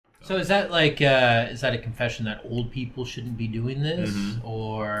So is that like is that a confession that old people shouldn't be doing this,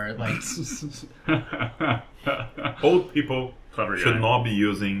 or like Old people Clever should guy. not be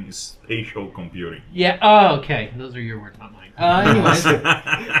using spatial computing. yeah? Oh, okay. Those are your words, not mine. Anyways,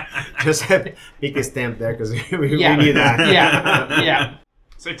 Just make a stamp there because we yeah, need that. yeah.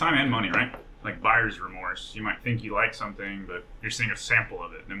 Save time and money, right? Like buyer's remorse. You might think you like something, but you're seeing a sample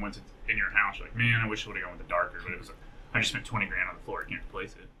of it. And then once it's in your house, you're like, man, I wish I would have gone with the darker. But it was, I just spent 20 grand on the floor. I can't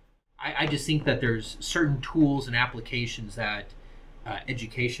replace it. I just think that there's certain tools and applications that,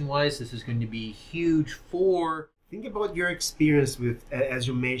 education-wise, this is going to be huge for. Think about your experience with, as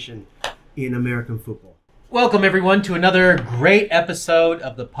you mentioned, in American football. Welcome, everyone, to another great episode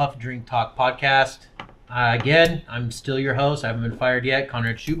of the Puff Drink Talk podcast. Again, I'm still your host. I haven't been fired yet,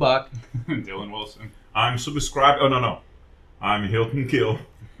 Conrad Schubach. Dylan Wilson. I'm subscribed. Oh, no. I'm Hilton Kill.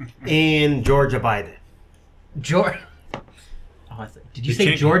 And Georgia Biden. George. Oh, did you say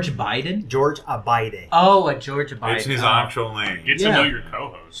can't- George Biden? George Abide. Oh, a George Biden. It's his Oh. actual name. Get Yeah. to know your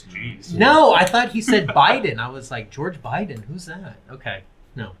co-host. Jeez. No, I thought he said Biden. I was like, George Biden? Who's that? Okay.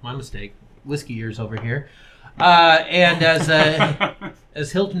 No, my mistake. Whiskey years over here. And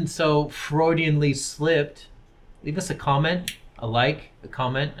as Hilton so Freudianly slipped, leave us a comment, a like, a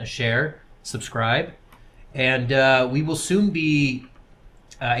comment, a share, subscribe. And we will soon be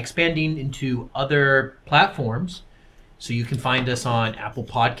expanding into other platforms. So you can find us on Apple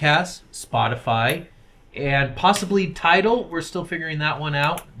Podcasts, Spotify, and possibly Tidal. We're still figuring that one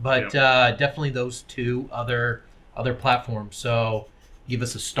out, but definitely those two other platforms. So give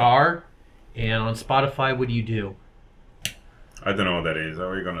us a star. And on Spotify, what do you do? I don't know what that is. How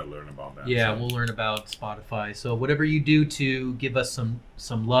are we going to learn about that? Yeah, So- we'll learn about Spotify. So whatever you do to give us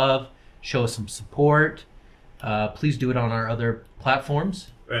some love, show us some support, please do it on our other platforms.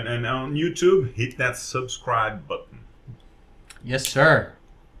 And on YouTube, hit that subscribe button. Yes, sir.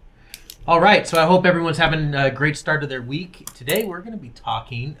 All right, so I hope everyone's having a great start of their week. Today we're going to be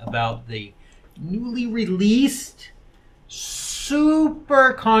talking about the newly released,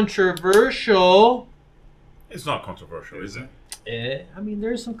 super controversial. It's not controversial, is it? I mean,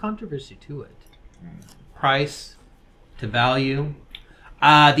 there's some controversy to it. Price to value.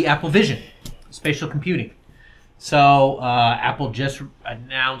 The Apple Vision, spatial computing. So Apple just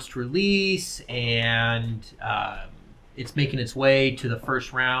announced release, and it's making its way to the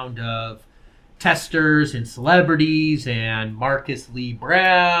first round of testers and celebrities and Marcus Lee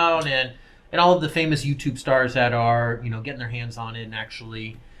Brown and all of the famous YouTube stars that are, getting their hands on it and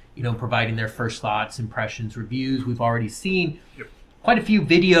actually, providing their first thoughts, impressions, reviews. We've already seen quite a few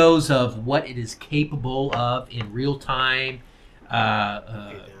videos of what it is capable of in real time,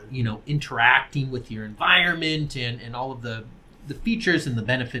 interacting with your environment and all of the features and the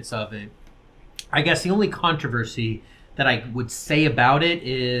benefits of it. I guess the only controversy that I would say about it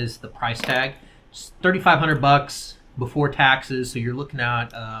is the price tag. It's $3,500 before taxes, so you're looking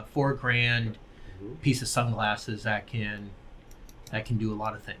at a $4,000 piece of sunglasses that can do a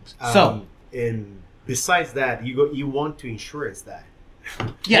lot of things. And besides that, you want to insure it's that.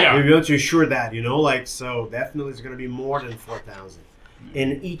 Yeah. You want to insure that, so definitely it's going to be more than 4,000.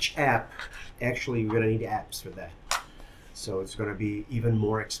 And each app, actually, you're going to need apps for that. So it's going to be even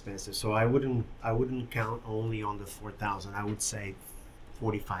more expensive. So I wouldn't count only on the 4,000. I would say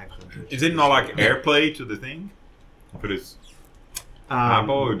 4,500. Is it not like AirPlay to the thing? If it is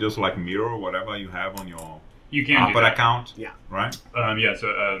Apple, or just like Mirror, whatever you have on your You can Apple do that. account? Yeah. Right?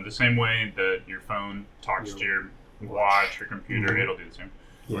 So the same way that your phone talks to your watch or computer, it'll do the same.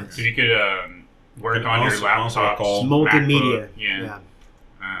 Yes. So you could work And on your also laptop. call Multimedia. Yeah. Yeah.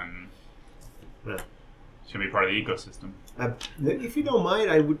 It's going to be part of the ecosystem. If you don't mind,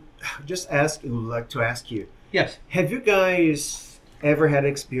 I would like to ask you. Yes. Have you guys ever had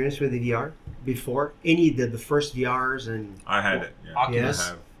experience with the VR before? The first VRs and I had it. Yeah.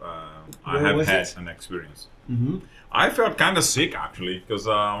 Oculus. I Where have was had it? an experience. mm-hmm. I felt kind of sick actually because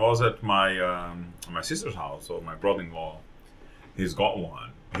I was at my sister's house. So my brother-in-law, he's got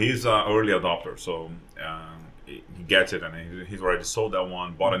one. He's an early adopter, so he gets it, and he's already sold that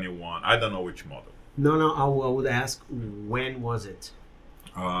one, bought a new one. I don't know which model. No, I would ask, when was it?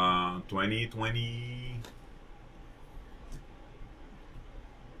 2020.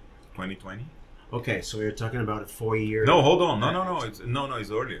 2020. Okay, so you're talking about a 4 year. No, hold on. No. It's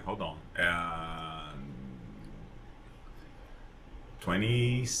earlier. Hold on.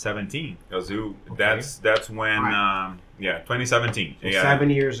 2017. Because that's when. Right. 2017. So Yeah. 7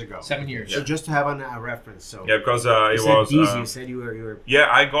 years ago. 7 years. So just to have a reference. So Yeah, because you it said was. these, you said you were. Yeah,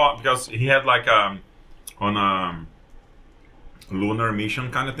 I got because he had like on a lunar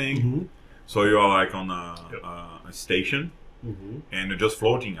mission kind of thing. Mhm. So you're like on a station, and you're just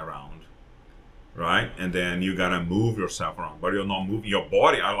floating around, right? And then you gotta move yourself around, but you're not moving your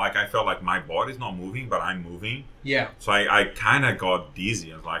body. I felt like my body's not moving, but I'm moving. Yeah. So I kind of got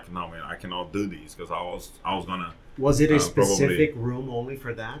dizzy. I was like, no man, I cannot do this, because I was gonna. Was it a specific room only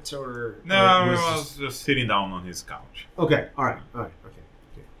for that, or No, I was just sitting down on his couch. Okay, all right, okay.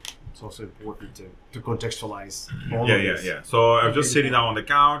 It's also important to contextualize. All Yeah, of yeah, this. yeah. So I was just sitting down on the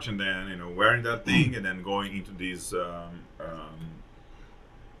couch, and then wearing that thing, and then going into this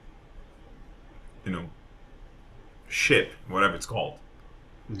ship, whatever it's called,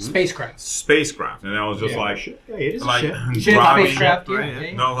 spacecraft, and I was just like, Yeah, it is like a ship. Ship, grabbing, spacecraft, yeah, right,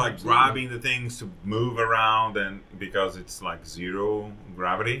 yeah. no, like grabbing the things to move around, and because it's like zero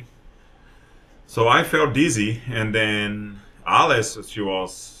gravity. So I felt dizzy, and then Alice, she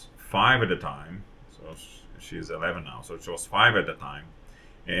was 5 at the time, so she's 11 now, so she was 5 at the time,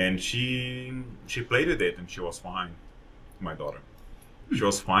 and she played with it, and she was fine. My daughter, she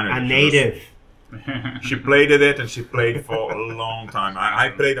was fine. A native. She played with it, and she played for a long time. I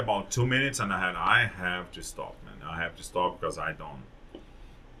played about 2 minutes, and I have to stop, man. I have to stop because I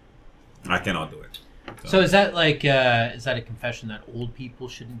cannot do it. So is that like is that a confession that old people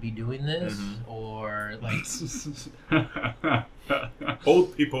shouldn't be doing this, or like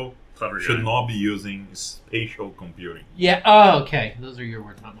Old people Clever should guy. not be using spatial computing. yeah? Oh, okay. Those are your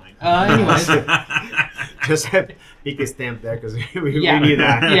words, not mine. Anyways, Just have pick a stamp there because we yeah, need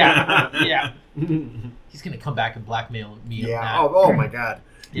that. yeah. He's gonna come back and blackmail me. Yeah. on Oh my God.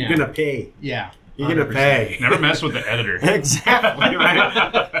 Yeah. You're gonna pay. that. Yeah. You're gonna 100%. pay. Never mess with the editor. Exactly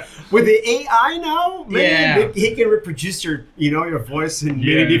right. With the AI now, man, Yeah. he can reproduce your voice in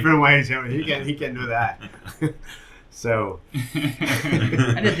many Yeah. different ways. He can do that. So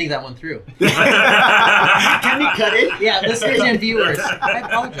I didn't think that one through. can we cut it? Yeah, listeners and viewers, I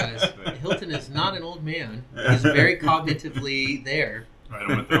apologize. Hilton is not an old man. He's very cognitively there.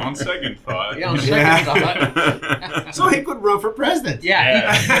 Right on second thought. Yeah, on Yeah. second thought. So he could run for president.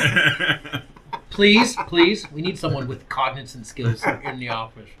 Yeah. Please, we need someone with cognizant skills in the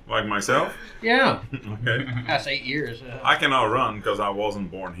office. Like myself? Yeah, Okay. past 8 years. I cannot run because I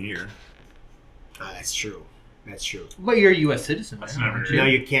wasn't born here. That's true. That's true. But you're a U.S. citizen. That's now, never aren't true. you? No,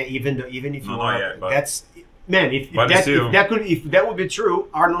 you can't even if you No, not are. yet, but- That's man. If But still. if that would be true,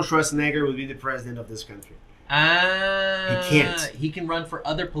 Arnold Schwarzenegger would be the president of this country. Ah, He can't. He can run for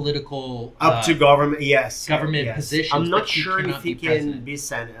other political Up to government, yes. government yes. positions, I'm not but he sure if cannot he be can president. be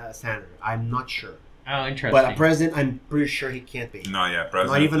senator. I'm not sure. Oh, interesting. But a president, I'm pretty sure he can't be. No, yeah,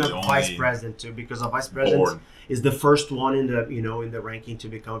 president. Not even is a only vice president too, because a vice president board. is the first one in the in the ranking to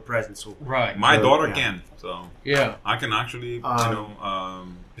become president. So Right. My So, daughter yeah. can, so Yeah. I can actually,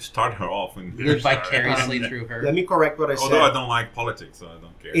 start her off in Live vicariously through her. let me correct what I said. Although I don't like politics, so I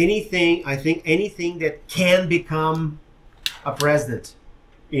don't care. Anything that can become a president,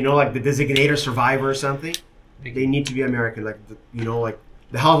 like the designated survivor or something, they need to be American. Like like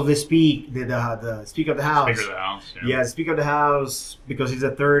the House of the the Speaker of the House. Speaker of the House. Yeah, Speaker of the House, because he's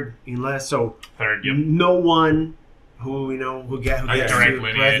the third in last. So Third, yep. no one who gets yeah. to Direct the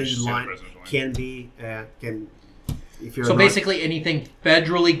lineage president's to the line president's line. can be if you're So not- basically, anything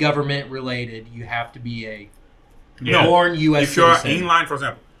federally government related, you have to be a No. born U.S. If you're citizen. in line, for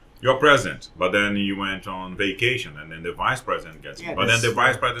example, you're president, but then you went on vacation, and then the vice president gets Yeah, it. But then the that's-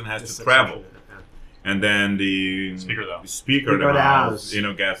 vice president has that's to travel, exceptional. and then the Speaker of the House. Speaker of the House,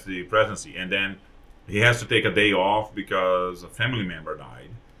 gets the presidency, and then he has to take a day off because a family member died,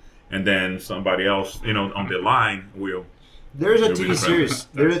 and then somebody else, on the line will. There's a You'll be TV the series.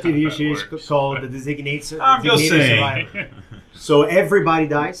 president. There's a That's how TV that series works. called The Designated I'm just saying. Survivor. So everybody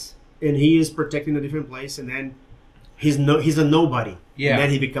dies, and he is protecting a different place, and then he's a nobody. Yeah. And then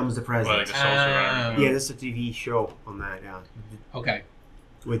he becomes the Well, president. like a soul survivor. Yeah, there's a TV show on that. Yeah. Okay.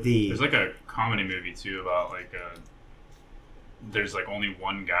 With the There's like a comedy movie too about there's like only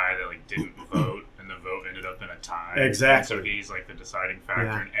one guy that like didn't vote, and the vote ended up in a tie. Exactly. And so he's like the deciding factor,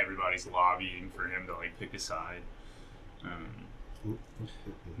 Yeah. and everybody's lobbying for him to like pick a side.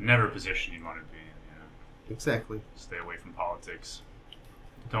 Never a position you want to be in. exactly. Stay away from politics.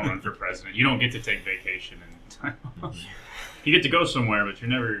 Don't run for president. You don't get to take vacation and time off. You get to go somewhere, but you're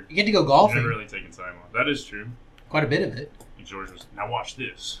never You get to go golfing. really taking time off. That is true. Quite a bit of it. And George was, now watch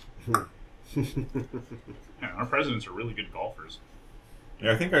this. Yeah, our presidents are really good golfers.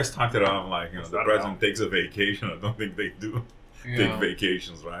 Yeah, I think I started off like It's the not president about- takes a vacation. I don't think they do take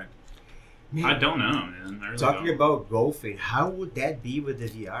vacations, right? I don't know, man. I really Talking don't. about golfing, how would that be with the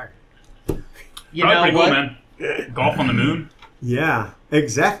VR? You Probably know pretty what? cool, man. Golf on the moon. Yeah,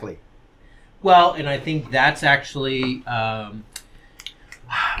 exactly. Well, and I think that's actually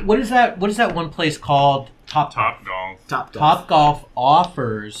what is that? What is that one place called? Top Golf. Top Golf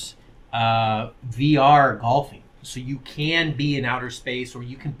offers VR golfing, so you can be in outer space, or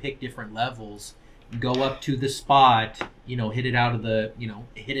you can pick different levels, go up to the spot, hit it out of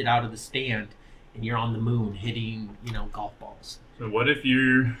the stand, and you're on the moon hitting golf balls. So what if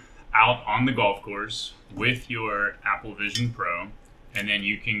you're out on the golf course with your Apple Vision Pro, and then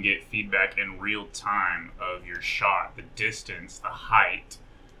you can get feedback in real time of your shot, the distance, the height,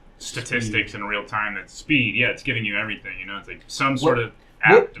 statistics in real time, the speed. Yeah, it's giving you everything. It's like some sort of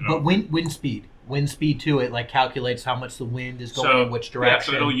app. But wind speed too. It like calculates how much the wind is going in which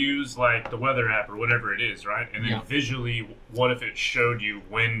direction. Yeah, so it'll use like the weather app or whatever it is, right? And then visually, what if it showed you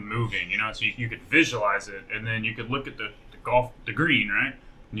wind moving? So you could visualize it, and then you could look at the green, right?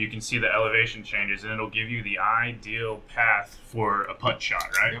 And you can see the elevation changes, and it'll give you the ideal path for a putt shot,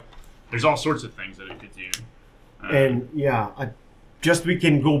 right? Yep. There's all sorts of things that it could do. And just we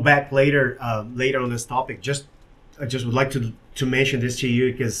can go back later on this topic. I just would like to mention this to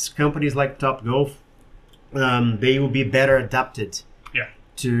you, because companies like Top Golf, they will be better adapted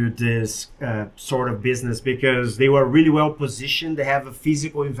to this sort of business, because they were really well positioned. They have a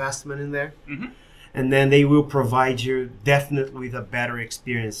physical investment in there. Mm-hmm. And then they will provide you definitely with a better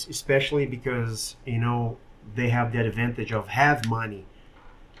experience, especially because, they have the advantage of have money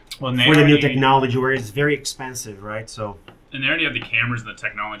for the new technology, where it's very expensive, right? So. And they already have the cameras and the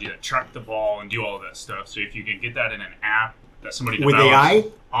technology that track the ball and do all of that stuff. So if you can get that in an app that somebody develops with AI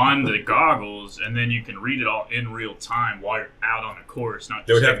on the goggles, and then you can read it all in real time while you're out on a course, not just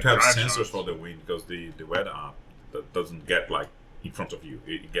they would have to have sensors for the wind, because the weather app that doesn't get like in front of you.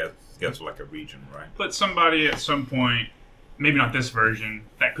 It gets like a region, right? But somebody at some point, maybe not this version,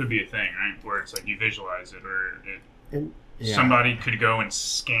 that could be a thing, right? Where it's like you visualize it, or somebody could go and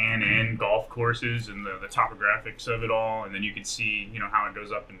scan in golf courses and the topographics of it all, and then you can see, how it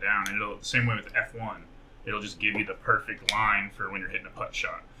goes up and down. And it'll the same way with F1. It'll just give you the perfect line for when you're hitting a putt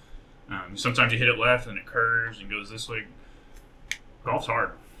shot. Sometimes you hit it left and it curves and goes this way. Golf's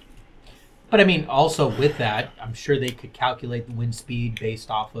hard. But I mean, also with that, I'm sure they could calculate the wind speed based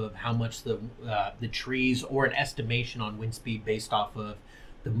off of how much the trees, or an estimation on wind speed based off of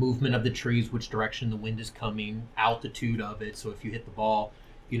the movement of the trees, which direction the wind is coming, altitude of it. So if you hit the ball,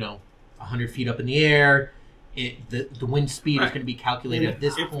 100 feet up in the air, the wind speed is going to be calculated at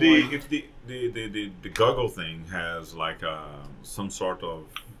this point. If the goggle thing has like some sort of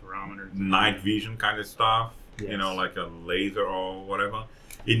barometer, night vision kind of stuff, like a laser or whatever,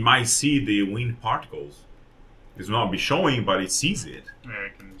 it might see the wind particles. It's not be showing, but it sees it. Yeah,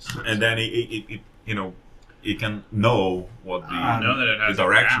 it can. And then it can know what the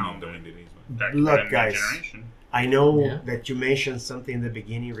direction of the wind it is. Look, guys, I know that you mentioned something in the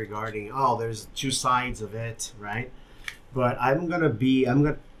beginning regarding there's two sides of it, right? But I'm gonna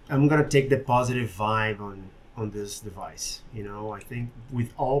take the positive vibe on this device. I think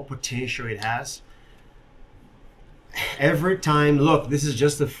with all potential it has. Every time, look, this is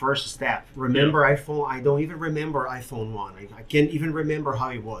just the first step. Remember iPhone? I don't even remember iPhone 1. I can't even remember how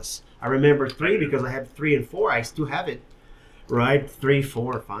it was. I remember 3 because I have 3 and 4. I still have it, right? 3,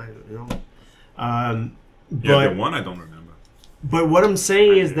 4, 5, the 1 I don't remember. But what I'm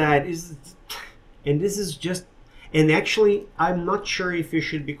saying is that and this is just, and actually, I'm not sure if you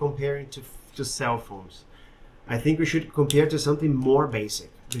should be comparing to cell phones. I think we should compare to something more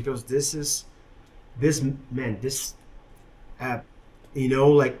basic, because this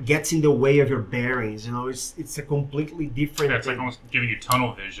like gets in the way of your bearings. It's a completely different. It's like almost giving you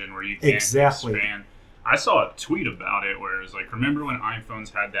tunnel vision where you can't expand. I saw a tweet about it where it was like, remember when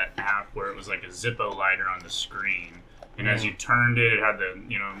iPhones had that app where it was like a Zippo lighter on the screen, and as you turned it, it had the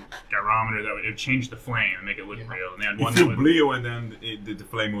gyrometer that would change the flame and make it look real. And they had one that would blew, and then the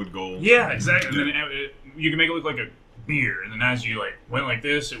flame would go. Yeah, exactly. And then you can make it look like a beer, and then as you went like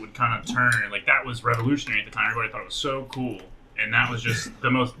this, it would kind of turn. Like, that was revolutionary at the time. Everybody thought it was so cool, and that was just the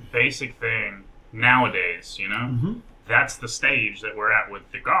most basic thing nowadays. Mm-hmm. That's the stage that we're at with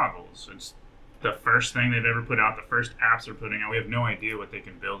the goggles. It's the first thing they've ever put out, the first apps they're putting out. We have no idea what they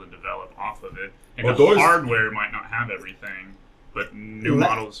can build and develop off of it, and the hardware might not have everything, but new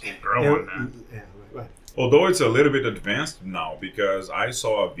models will grow on that. Yeah, right. Although it's a little bit advanced now, because I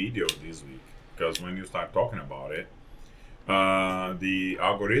saw a video this week, because when you start talking about it, the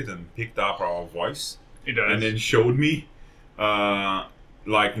algorithm picked up our voice. It does. And then showed me,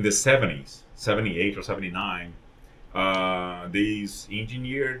 like in the 70s, 78 or 79, these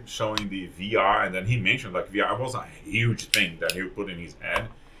engineers showing the VR, and then he mentioned like VR was a huge thing that he would put in his head.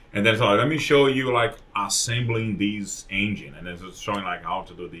 And then so let me show you like assembling these engine, and then it's showing like how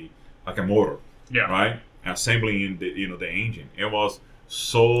to do like a motor, right? Assembling in the the engine. It was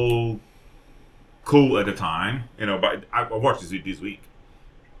so cool at the time, but I watched this week.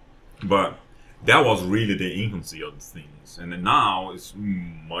 But that was really the infancy of the things, and then now it's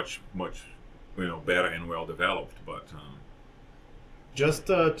much better and well developed. But just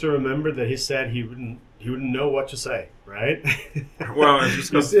to remember that he said he wouldn't know what to say, right? well, it's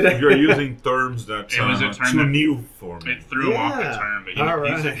just because you're using terms that was too new for me. It threw him off the term, but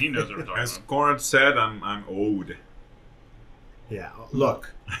he knows what we're talking As about. Conrad said, I'm old. Yeah.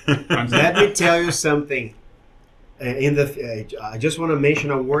 Look, let me tell you something. I just want to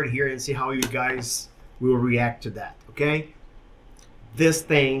mention a word here and see how you guys will react to that. Okay, this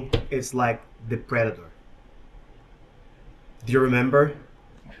thing is like the Predator. Do you remember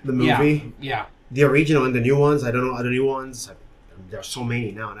the movie? Yeah. The original and the new ones. I don't know other new ones. There are so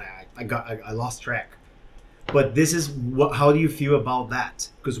many now, and I lost track. But this is how do you feel about that?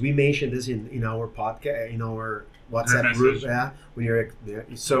 Because we mentioned this in our podcast, in our WhatsApp group. Yeah, when you're there.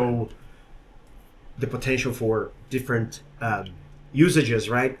 So the potential for different usages,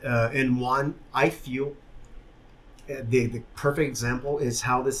 right? And one, I feel the perfect example is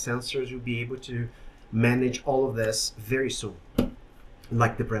how the sensors will be able to manage all of this very soon,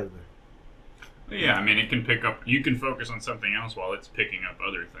 like the Predator. Yeah, I mean, it can pick up. You can focus on something else while it's picking up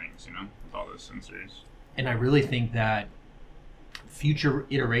other things. With all those sensors. And I really think that future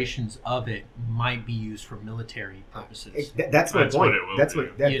iterations of it might be used for military purposes. That's my point. That's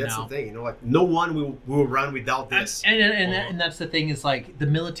the thing. Like no one will run without this. And that's the thing is like the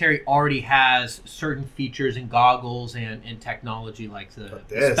military already has certain features and goggles and technology like the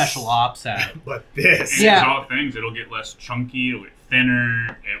special ops app. But this, yeah, all things. It'll get less chunky. It'll get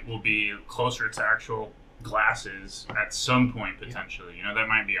thinner. It will be closer to actual glasses at some point potentially. That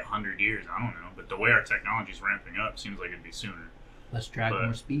might be 100 years. I don't know. But the way our technology is ramping up seems like it'd be sooner. Let's drag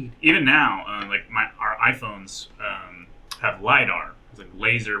more speed. Even now, our iPhones have LiDAR, it's like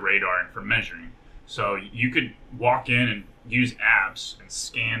laser radar for measuring. So you could walk in and use apps and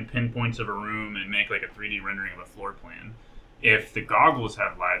scan pinpoints of a room and make like a 3D rendering of a floor plan. If the goggles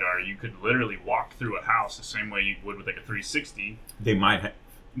have LiDAR, you could literally walk through a house the same way you would with like a 360. They might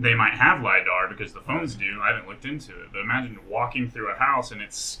have LiDAR because the phones do. I haven't looked into it. But imagine walking through a house and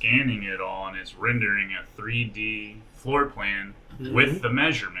it's scanning it all and it's rendering a 3D floor plan with the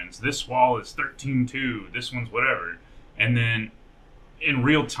measurements. This wall is 13.2. This one's whatever. And then in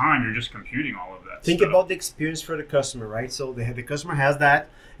real time, you're just computing all of that Think stuff. about the experience for the customer, right? So the customer has that,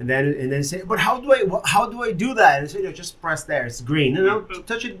 and then say, but how do I do that? And say, just press there. It's green.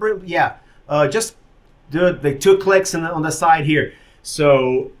 Touch it. Yeah. Just do it. Like 2 clicks on the side here.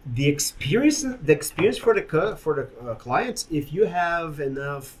 So the experience for the clients, if you have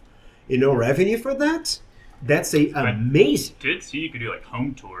enough, revenue for that, that's amazing. I did see you could do like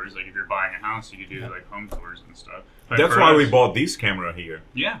home tours. Like if you're buying a house, you could do like home tours and stuff. But that's why we bought this camera here.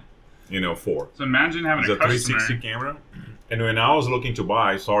 Yeah. For. So imagine having a 360 camera. And when I was looking to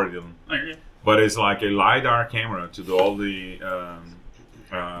buy, but it's like a LiDAR camera to do all the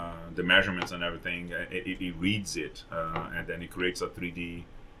measurements and everything. It reads it, and then it creates a 3D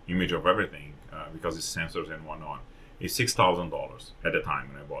image of everything because it's sensors and whatnot. It's $6,000 at the time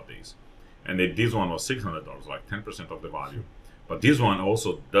when I bought these. And this one was $600, like 10% of the value. But this one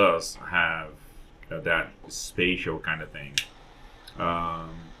also does have that spatial kind of thing.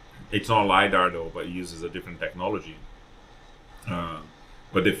 It's not LiDAR though, but it uses a different technology.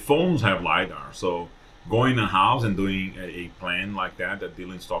 But the phones have LiDAR, so going in a house and doing a plan like that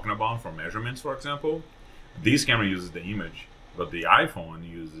Dylan's talking about for measurements, for example, this camera uses the image, but the iPhone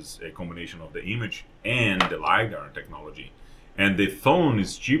uses a combination of the image and the LiDAR technology. And the phone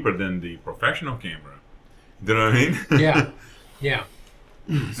is cheaper than the professional camera. Do you know what I mean? Yeah.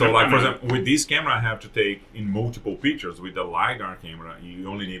 So, like, for example, with this camera, I have to take in multiple pictures. With the LiDAR camera, you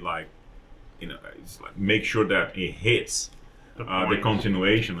only need, it's like make sure that it hits the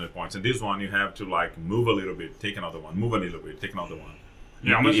continuation of the points. And this one, you have to, move a little bit, take another one, move a little bit, take another one.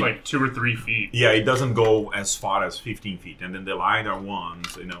 Yeah, almost like 2 or 3 feet. Yeah, it doesn't go as far as 15 feet. And then the LiDAR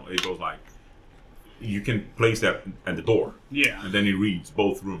ones, it goes you can place that at the door. Yeah. And then it reads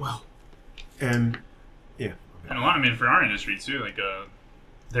both rooms. Wow. And, yeah. And a lot, for our industry, too,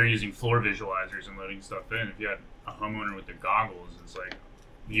 they're using floor visualizers and loading stuff in. If you had a homeowner with the goggles, it's like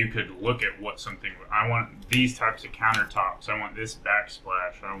you could look at I want these types of countertops. I want this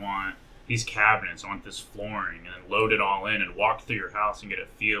backsplash. I want these cabinets. I want this flooring. And then load it all in and walk through your house and get a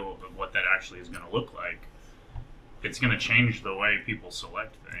feel of what that actually is going to look like. It's going to change the way people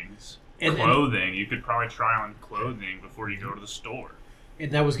select things. And clothing, you could probably try on clothing before you go to the store.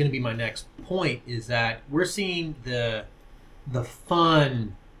 And that was going to be my next point, is that we're seeing the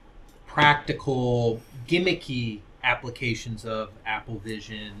fun, practical, gimmicky applications of Apple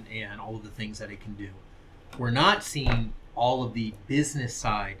Vision and all of the things that it can do. We're not seeing all of the business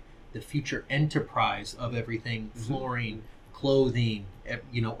side, the future enterprise of everything, flooring, clothing,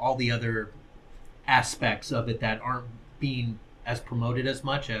 all the other aspects of it that aren't being as promoted as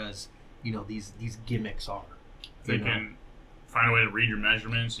much as these gimmicks are. They can find a way to read your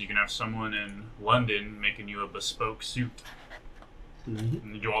measurements. You can have someone in London making you a bespoke suit,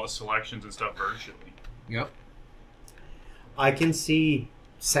 and you do all the selections and stuff virtually. Yep. I can see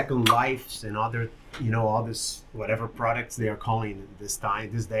Second Lives and other, all this whatever products they are calling these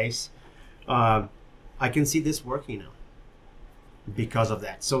days. I can see this working now because of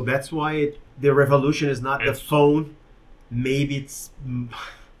that. So that's why the revolution is not the phone. Maybe it's.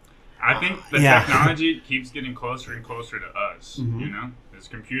 I think the technology keeps getting closer and closer to us. It's a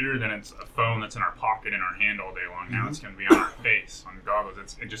computer, then it's a phone that's in our pocket, in our hand all day long. Now it's going to be on our face, on goggles.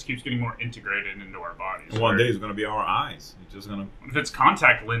 It just keeps getting more integrated into our bodies. One day it's going to be our eyes. It's just going to. If it's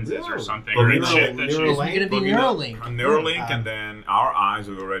contact lenses or something, But or you it's know, shit that It's you. going to be Neuralink. Neuralink, and then our eyes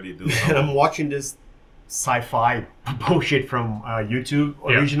will already do. And I'm watching this sci-fi bullshit from YouTube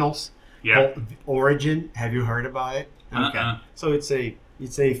originals. Yeah. Called Origin. Have you heard about it? Okay. So it's the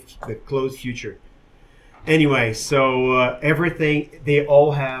close future. Anyway, so everything, they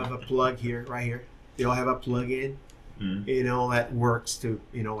all have a plug here, right here. They all have a plug-in, that works to,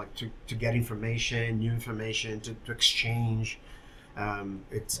 to get information, new information, to exchange.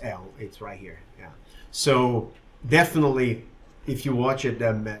 It's right here. Yeah. So definitely, if you watch it,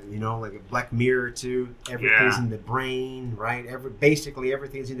 like a Black Mirror too, everything's in the brain, right? Basically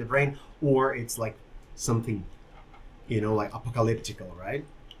everything's in the brain, or it's like something, like apocalyptical, right?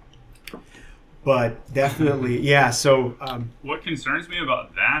 But definitely, So what concerns me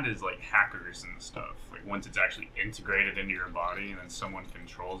about that is like hackers and stuff. Like once it's actually integrated into your body and then someone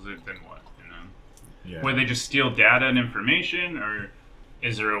controls it, then what? Yeah. Where they just steal data and information, or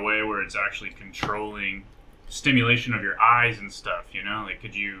is there a way where it's actually controlling stimulation of your eyes and stuff? Like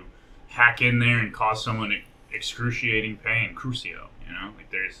could you hack in there and cause someone excruciating pain, crucio?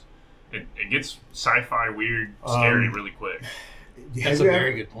 Like it gets sci-fi weird, scary really quick. That's a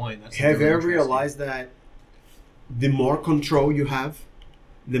very good point. Have you ever realized that the more control you have,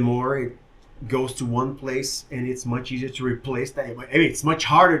 the more it goes to one place, and it's much easier to replace that? I mean, it's much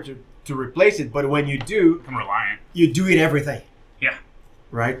harder to replace it, but when you do, Become reliant. you do it everything. Yeah.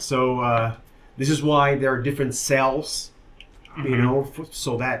 Right? So this is why there are different cells,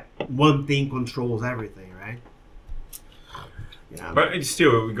 so that one thing controls everything, right? Yeah. But it's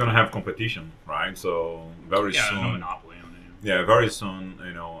still, we're going to have competition, right? So very soon. No monopoly on it. Yeah, very soon,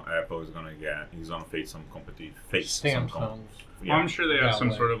 Apple is going to face some competition. Samsung. Well, I'm sure they have some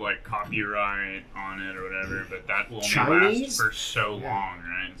like- sort of like copyright on it or whatever, but that will only Chinese? last for so long,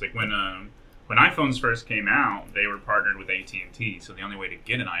 right? It's like when iPhones first came out, they were partnered with AT&T, so the only way to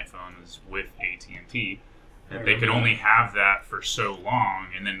get an iPhone was with AT&T. They could only have that for so long,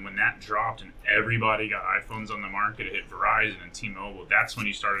 and then when that dropped and everybody got iPhones on the market, it hit Verizon and T-Mobile. That's when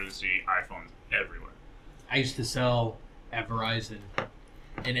you started to see iPhones everywhere. I used to sell at Verizon,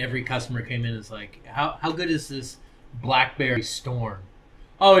 and every customer came in and was like, how good is this BlackBerry Storm?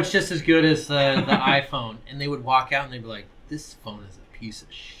 Oh, it's just as good as the iPhone. And they would walk out and they'd be like, this phone is a piece of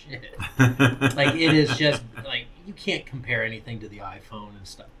shit. Like, it is just, like, you can't compare anything to the iPhone and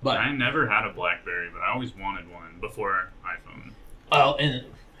stuff. But I never had a BlackBerry, but I always wanted one before iPhone. well, and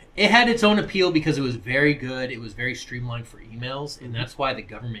it had its own appeal because it was very good. It was very streamlined for emails, and that's why the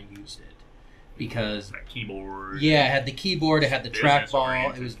government used it. Because That keyboard. it had the keyboard, it had the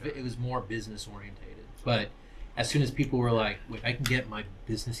trackball. Business-oriented. It was more business orientated. But as soon as people were like, "Wait, I can get my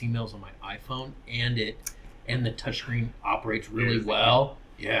business emails on my iPhone, and the touchscreen operates really well."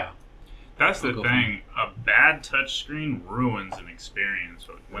 Yeah, That's the I'll go thing. A bad touchscreen ruins an experience.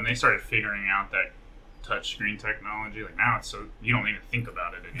 When they started figuring out that touchscreen technology, like now it's so you don't even think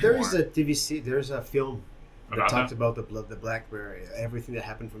about it anymore. There's a film that About talks that? about the BlackBerry, everything that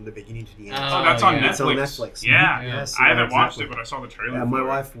happened from the beginning to the end. Oh, that's on yeah. Netflix. It's on Netflix. Yeah, Yes, I haven't exactly. watched it, but I saw the trailer. Yeah, my for it.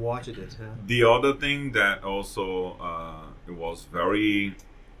 wife watched it. Yeah. The other thing that also it was very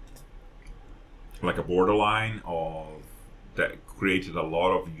like a borderline of that created a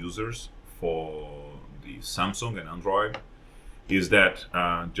lot of users for the Samsung and Android is that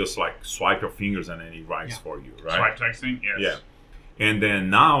just like swipe your fingers and then it writes for you, right? Swipe texting. Yes. Yeah. And then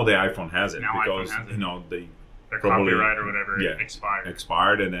now the iPhone has it Now because iPhone has it. they Their Probably- copyright or whatever yeah.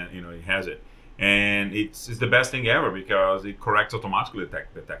 expired. and then it has it. And it's the best thing ever because it corrects automatically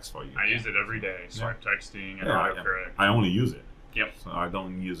the text for you. I use it every day. Swipe texting and Yeah, autocorrect. I only use it. Yep. So I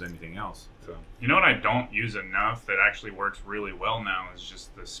don't use anything else. So You know what I don't use enough that actually works really well now is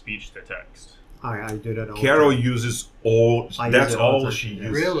just the speech to text. I do that all Carol the time. uses all. I use That's it all all the time. she Yeah.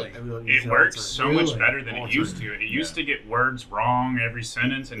 uses. Really? I will use It all the works time. so much Really? better than All it the used time. to. It used to get words wrong every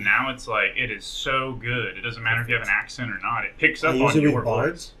sentence, and now it's like it is so good. It doesn't matter if you have an accent or not. It picks I up use on it your with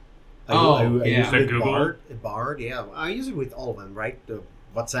Bard. voice. Oh, I yeah. use it with Google? Bard, yeah. I use it with all of them, right? The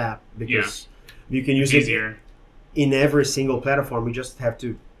WhatsApp, because you can use it Easier. in every single platform. You just have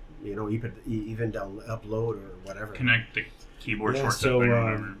to, even upload or whatever. Connect the keyboard Yeah, shortcut so thing or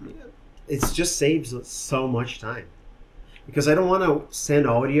whatever. it just saves so much time. Because I don't want to send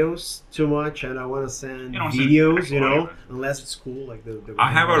audios too much, and I want to send You don't send videos, actual audio. unless it's cool, like the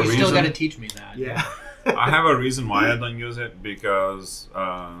I have a You still reason. got to teach me that. Yeah. I have a reason why I don't use it, because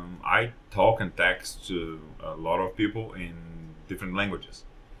I talk and text to a lot of people in different languages.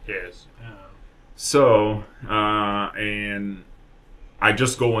 Yes. So, and I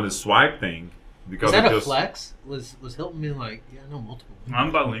just go on the swipe thing because Was that it a just flex? Was Hilton being like, yeah, no, multiple?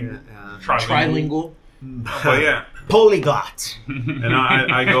 I'm bilingual. Yeah, Trilingual. But yeah, Polyglot. and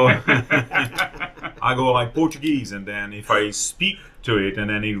I go I go like Portuguese, and then if I speak to it, and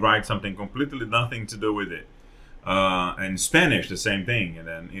then he writes something completely nothing to do with it, and Spanish the same thing, and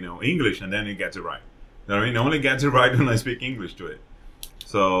then English, and then he gets it right. I mean, only gets it right when I speak English to it.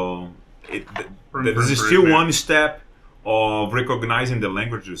 So this is still one step of recognizing the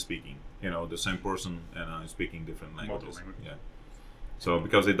language you're speaking. The same person and speaking different languages. Multiple Yeah. So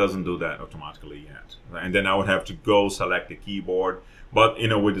because it doesn't do that automatically yet, and then I would have to go select the keyboard. But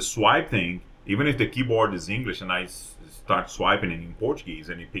with the swipe thing, even if the keyboard is English and I start swiping it in Portuguese,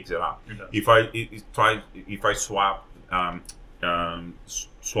 and it picks it up. It does. If I swap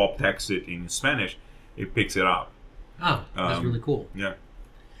text it in Spanish, it picks it up. Oh, that's really cool. Yeah.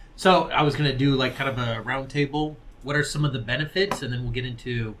 So I was going to do like kind of a round table. What are some of the benefits? And then we'll get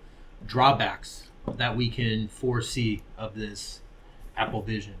into drawbacks that we can foresee of this Apple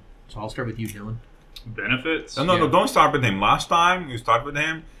Vision. So I'll start with you, Dylan. Benefits? No, don't start with him. Last time you start with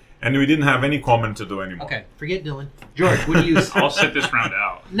him, and we didn't have any comment to do anymore. Okay, forget Dylan. George, what do you... I'll sit this round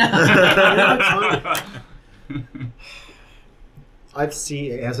out. No.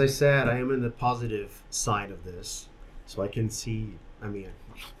 As I said, I am in the positive side of this. So I can see,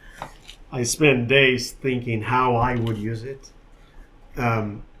 I spend days thinking how I would use it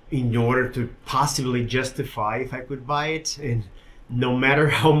in order to possibly justify if I could buy it. And no matter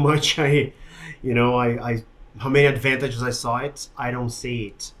how much how many advantages I saw it, I don't see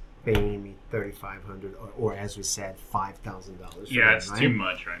it paying me $3,500 or as we said, $5,000. Yeah, it's too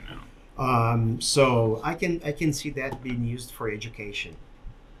much right now. So I can see that being used for education.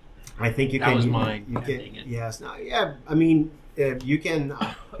 I think you That can. was mine. You God can. dang it. Yes. No, yeah. You can.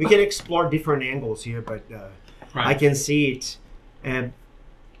 We can explore different angles here, but Right. I can see it. And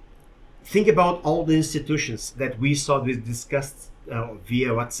think about all the institutions that we discussed via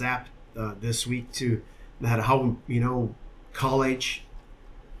WhatsApp this week too. That how college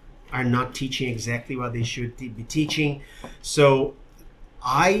are not teaching exactly what they should be teaching. So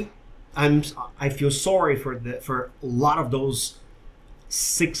I feel sorry for a lot of those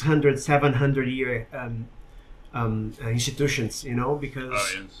 600, 700 year institutions,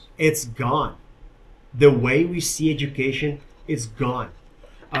 because it's gone. The way we see education is gone.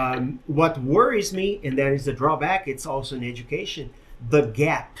 What worries me, and that is the drawback, it's also in education, the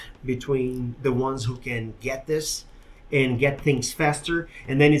gap between the ones who can get this and get things faster,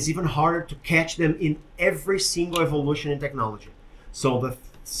 and then it's even harder to catch them in every single evolution in technology. So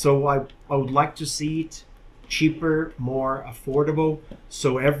I would like to see it cheaper, more affordable,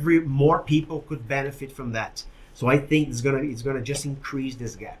 so more people could benefit from that. So I think it's gonna just increase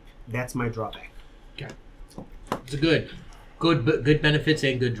this gap. That's my drawback. Okay. It's a good benefits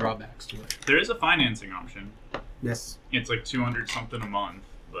and good drawbacks to it. There is a financing option. Yes. It's like 200 something a month,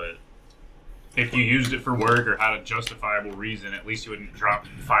 but if you used it for work or had a justifiable reason, at least you wouldn't drop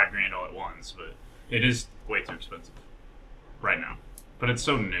 $5,000 all at once. But it is way too expensive right now. But it's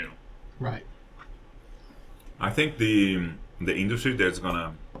so new. Right. I think the industry that's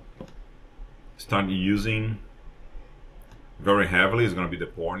gonna start using very heavily is gonna be the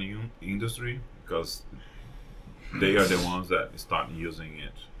porn industry, because they are the ones that start using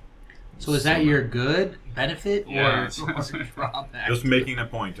it. So is that your good benefit Yeah. or drawback? Just making a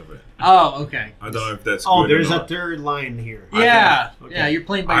point of it. Oh, okay. I don't know if that's Oh, good there's or a not. third line here. Yeah. Okay. Yeah, you're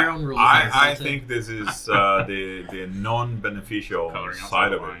playing by your own rules. I That's it. think this is the non-beneficial Coloring outside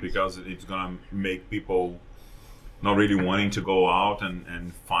side the of it, lines. because it's gonna make people not really wanting to go out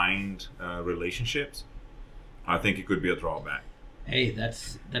and find relationships. I think it could be a drawback, Hey, that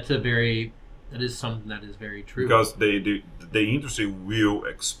is something that is very true. because the industry will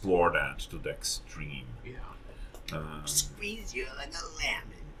explore that to the extreme. Yeah. Squeeze you like a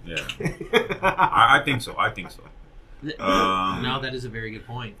lemon. Yeah, I think so. No, that is a very good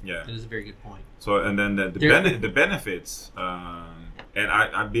point. Yeah, that is a very good point. So, and then the benefits, and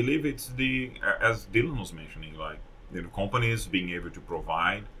I believe it's as Dylan was mentioning, like, companies being able to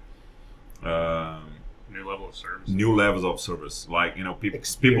provide new levels of service. Like,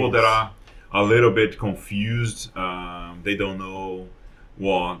 people that are a little bit confused, they don't know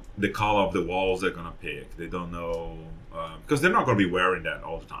what the color of the walls they're gonna pick. They don't know because they're not gonna be wearing that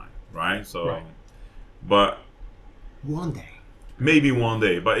all the time, right? So, right. But one day, maybe one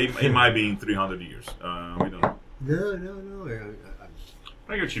day, but it might be in 300 years. We don't know. No.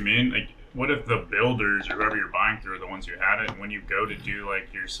 I get what you mean. Like, what if the builders or whoever you're buying through are the ones who had it, and when you go to do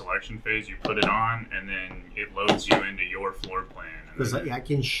like your selection phase, you put it on, and then it loads you into your floor plan. Because I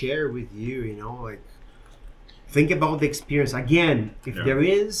can share with you, like, think about the experience. Again, if there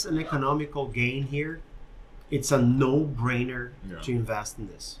is an economical gain here, it's a no-brainer to invest in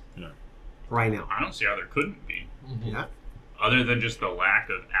this right now. I don't see how there couldn't be. Mm-hmm. Yeah. Other than just the lack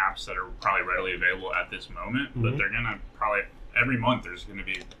of apps that are probably readily available at this moment, but they're gonna probably every month there's gonna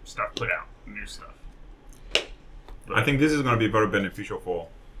be stuff put out, new stuff. But I think this is gonna be very beneficial for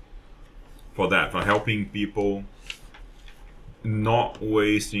helping people not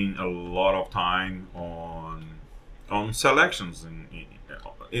wasting a lot of time on selections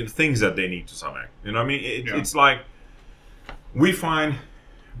in things that they need to select. You know what I mean? It's like we find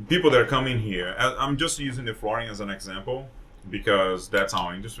people that are coming here. I'm just using the flooring as an example because that's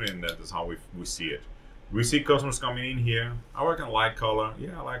our industry and that is how we see it. We see customers coming in here. I work in light color.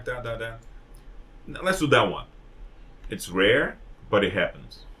 Yeah, I like that. Let's do that one. It's rare, but it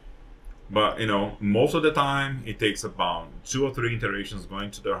happens. But most of the time, it takes about 2 or 3 iterations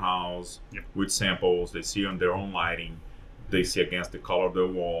going to their house with samples. They see on their own lighting. They see against the color of the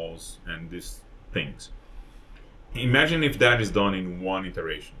walls and these things. Imagine if that is done in one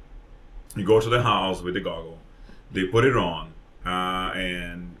iteration. You go to the house with the goggle, they put it on,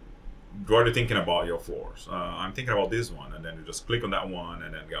 and you're already thinking about your floors. I'm thinking about this one, and then you just click on that one,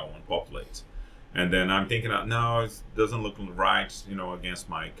 and then that one populates. And then I'm thinking, no, it doesn't look right, against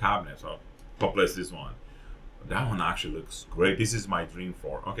my cabinet. So populates this one. That one actually looks great. This is my dream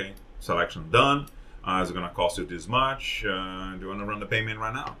floor. Okay, selection done. It's gonna cost you this much. Do you want to run the payment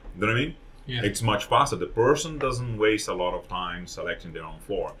right now? You know what I mean? Yeah. It's much faster. The person doesn't waste a lot of time selecting their own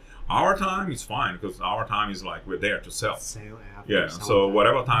floor. Our time is fine because our time is like we're there to sell. So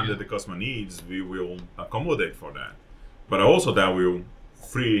whatever time that the customer needs, we will accommodate for that. But also that will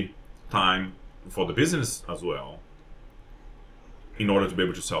free time for the business as well in order to be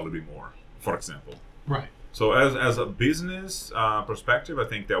able to sell a little bit more, for example. Right. So as a business perspective, I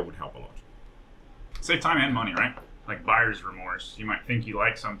think that would help a lot. Save time and money, right? Like buyer's remorse. You might think you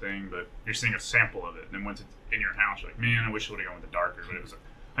like something, but you're seeing a sample of it. And then once it's in your house, you're like, man, I wish I would have gone with the darker, but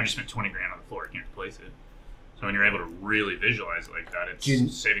I just spent 20 grand on the floor. I can't replace it. So when you're able to really visualize it like that,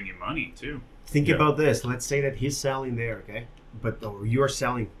 it's saving you money too. Think about this. Let's say that he's selling there, okay? Or you're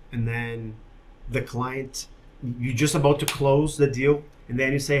selling, and then the client, you're just about to close the deal, and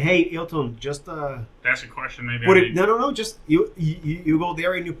then you say, "Hey, Hilton, just ask a question, maybe." Put it. No. Just you go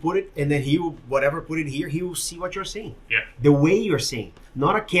there and you put it, and then he will put it here. He will see what you're seeing. Yeah. The way you're seeing,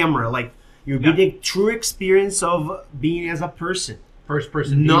 not a camera. Like you'll be the true experience of being as a person. First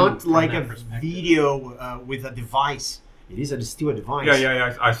person. Not like a video with a device. It is still a device.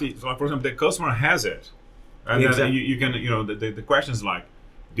 Yeah. I see. So, for example, the customer has it, and then you can, the question is like,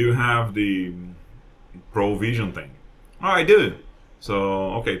 do you have the Pro Vision thing? Oh, I do.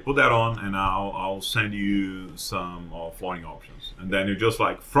 So okay, put that on, and I'll send you some flooring options, and then you just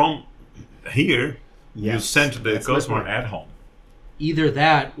like from here, you send to the customer at home. Either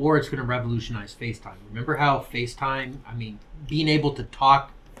that, or it's going to revolutionize FaceTime. Remember how FaceTime? I mean, being able to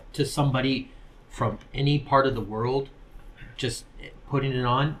talk to somebody from any part of the world, just putting it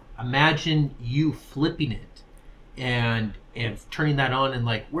on. Imagine you flipping it and turning that on and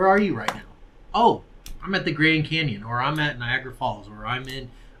like, where are you right now? Oh, I'm at the Grand Canyon, or I'm at Niagara Falls, or I'm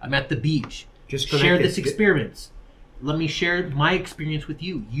at the beach. Just share this experience. Let me share my experience with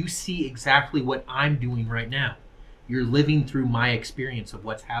you. You see exactly what I'm doing right now. You're living through my experience of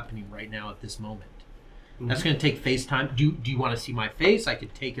what's happening right now at this moment. Mm-hmm. That's going to take FaceTime. Do you want to see my face? I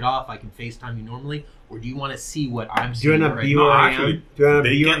could take it off. I can FaceTime you normally. Or do you want to see what I'm seeing right now? Do you want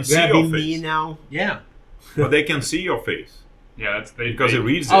to be me now? Yeah. But they can see your face. Yeah, because it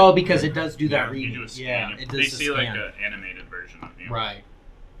reads it. Oh, because it does do that reading. You do a scan. Yeah, it does they see like an animated version of you. Right.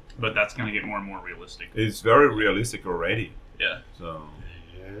 But that's going to get more and more realistic. It's very realistic already. Yeah. So.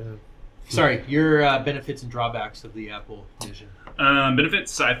 Yeah. Sorry, your benefits and drawbacks of the Apple Vision.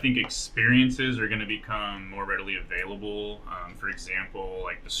 Benefits, I think experiences are going to become more readily available. For example,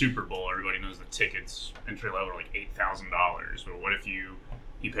 like the Super Bowl, everybody knows the tickets entry level are like $8,000. But what if you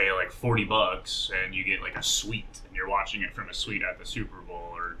pay like $40 and you get like a suite and you're watching it from a suite at the Super Bowl,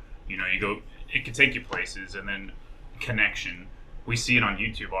 or you go, it could take you places. And then connection, we see it on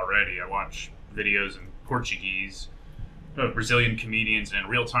YouTube already. I watch videos in Portuguese of Brazilian comedians, and in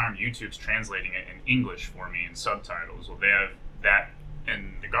real time YouTube's translating it in English for me in subtitles. Well, they have that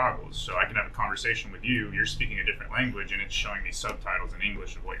in the goggles, so I can have a conversation with you. You're speaking a different language, and it's showing me subtitles in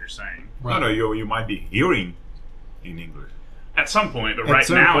English of what you're saying. Right. No, you might be hearing in English at some point, but right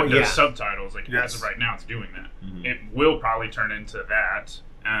now it does subtitles. Like yes. As of right now, it's doing that. Mm-hmm. It will probably turn into that.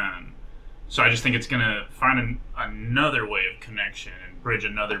 So I just think it's going to find another way of connection and bridge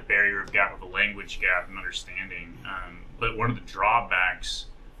another barrier of gap, of a language gap and understanding. But one of the drawbacks,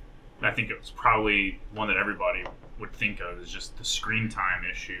 I think it's probably one that everybody would think of, is just the screen time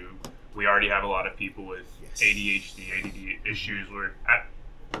issue. We already have a lot of people with ADHD, ADD issues where at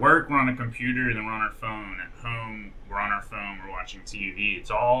work we're on a computer and then we're on our phone. At home we're on our phone, we're watching TV. It's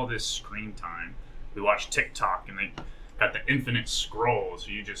all this screen time. We watch TikTok and they got the infinite scroll,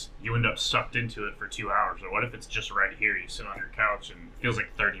 so you end up sucked into it for 2 hours. Or what if it's just right here? You sit on your couch and it feels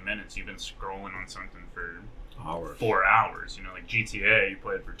like 30 minutes. You've been scrolling on something for 4 hours. Like GTA, you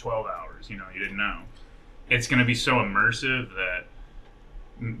played for 12 hours. You didn't know. It's going to be so immersive that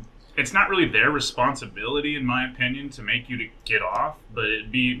it's not really their responsibility, in my opinion, to make you to get off, but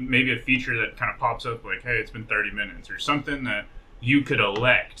it'd be maybe a feature that kind of pops up like, hey, it's been 30 minutes, or something that you could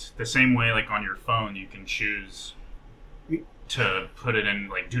elect the same way like on your phone you can choose to put it in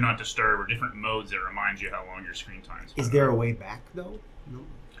like do not disturb or different modes that remind you how long your screen time is. Is there a way back though?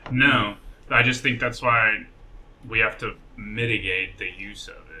 No. I just think that's why we have to mitigate the use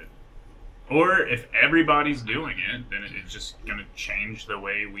of it. Or if everybody's doing it, then it's just going to change the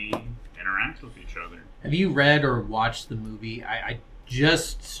way we interact with each other. Have you read or watched the movie? I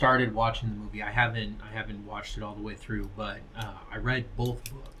just started watching the movie. I haven't watched it all the way through, but I read both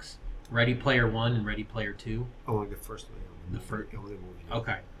books, Ready Player One and Ready Player Two. Oh, like the first one. The first movie.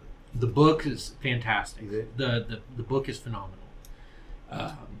 Okay, the book is fantastic. Is it? The book is phenomenal.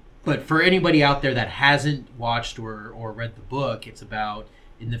 But for anybody out there that hasn't watched or read the book, it's about,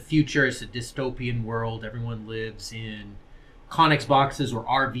 in the future, it's a dystopian world. Everyone lives in Connex boxes or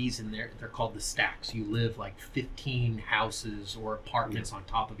RVs, and they're called the stacks. You live like 15 houses or apartments on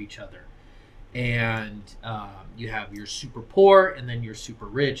top of each other. And you have your super poor and then you're super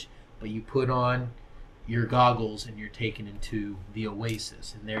rich, but you put on your goggles and you're taken into the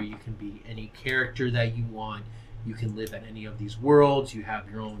oasis. And there you can be any character that you want. You can live at any of these worlds. You have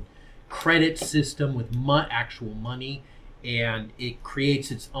your own credit system with actual money, and it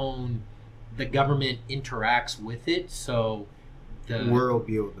creates its own. The government interacts with it, so the world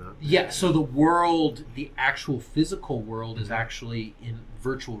build up. Yeah, so the world, the actual physical world, is actually in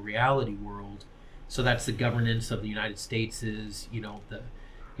virtual reality world. So that's the governance of the United States is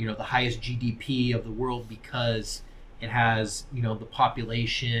the highest GDP of the world because it has, the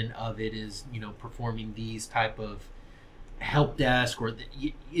population of it is, performing these type of help desk or,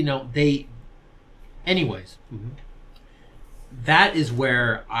 anyways. Mm-hmm. That is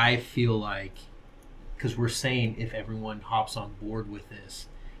where I feel like, because we're saying if everyone hops on board with this,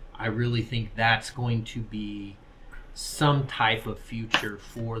 I really think that's going to be some type of future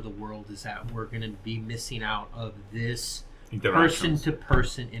for the world, is that we're going to be missing out of this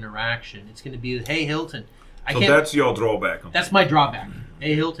person-to-person interaction. It's going to be, hey, Hilton, that's your drawback. That's my drawback.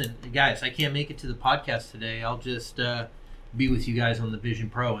 Hey, Hilton, guys, I can't make it to the podcast today. I'll just be with you guys on the Vision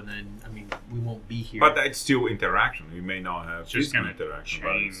Pro, and then, we won't be here. But it's still interaction. You may not have just interaction,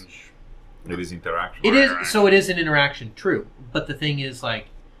 but it is interaction. It is, so it is an interaction, true. But the thing is, like,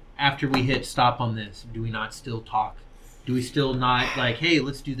 after we hit stop on this, do we not still talk? Do we still not, like, hey,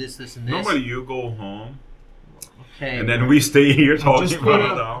 let's do this, this, and this? Normally you go home. Okay. And then we stay here talking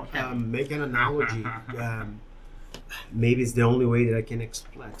about it. Make an analogy. Maybe it's the only way that I can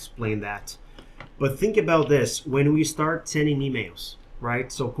explain that. But think about this. When we start sending emails,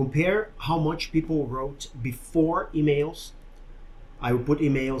 right? So compare how much people wrote before emails. I would put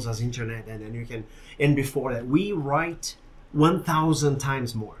emails as internet, and then you can, and before that, we write 1,000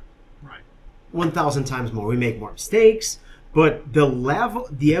 times more. Right. 1,000 times more. We make more mistakes, but the level,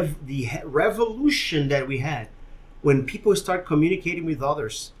 the revolution that we had when people start communicating with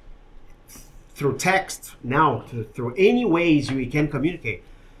others through text, now through any ways we can communicate.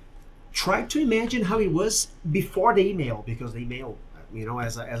 Try to imagine how it was before the email, because the email,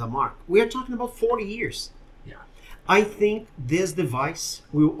 as a mark. We are talking about 40 years. Yeah. I think this device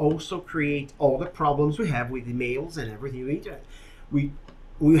will also create all the problems we have with emails and everything we internet. we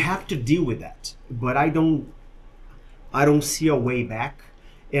have to deal with that. But I don't see a way back.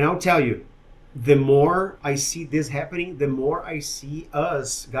 And I'll tell you, the more I see this happening, the more I see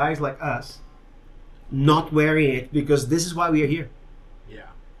us, guys like us, not wearing it, because this is why we are here. Yeah.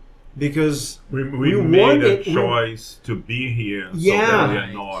 Because we want made a it. choice to be here, Yeah. so that we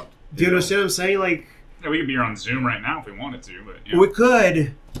are not. Do you understand what I'm saying? Like, Yeah, we could be on Zoom right now if we wanted to, but you know. we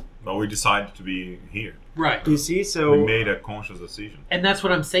could, But we decided to be here. Right. you see, We so made a conscious decision. And that's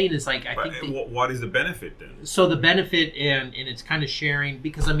what I'm saying is like, I But think what is the benefit then? so the benefit and it's kind of sharing,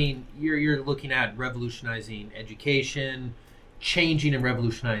 because I mean you're looking at revolutionizing education, changing and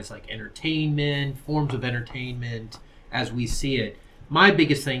revolutionize like entertainment, forms of entertainment as we see it. My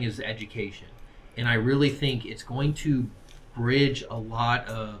biggest thing is education, and I really think it's going to bridge a lot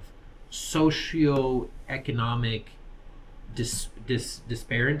of socio-economic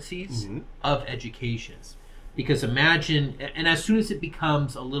disparities Mhm. of education. Because imagine, and as soon as it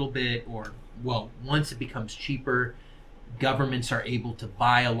becomes a little bit, or well, once it becomes cheaper, governments are able to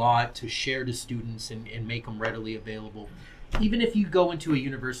buy a lot to share to students and make them readily available. Even if you go into a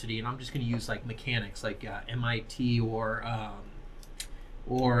university, and I'm just going to use like mechanics, like MIT or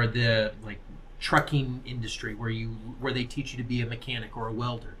the like trucking industry, where they teach you to be a mechanic or a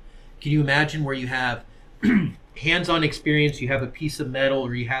welder. Can you imagine where you have hands-on experience, you have a piece of metal,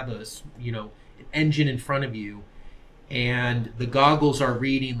 or you have an engine in front of you, and the goggles are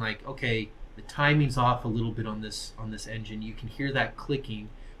reading like, okay, the timing's off a little bit on this engine. You can hear that clicking.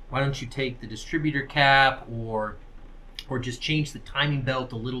 Why don't you take the distributor cap or just change the timing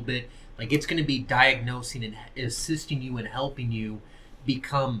belt a little bit? Like, it's going to be diagnosing and assisting you and helping you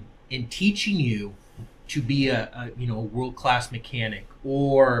become and teaching you to be a world-class mechanic,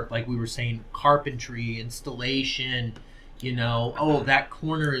 or like we were saying, carpentry, installation. That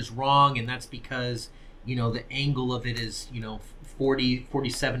corner is wrong, and that's because the angle of it is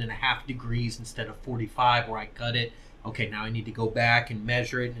 47.5 degrees instead of 45 where I cut it. Okay, now I need to go back and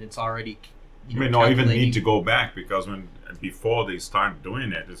measure it, and it's already You may not even need to go back, because before they start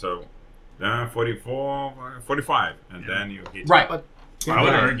doing it, so 44, 45, and then you hit. Right. But I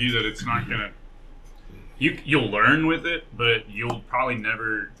would argue that it's not gonna. You'll learn with it, but you'll probably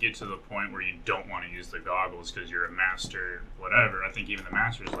never get to the point where you don't want to use the goggles because you're a master, whatever. I think even the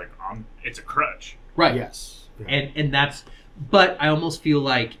master is like, it's a crutch. Right. yes, And that's, but I almost feel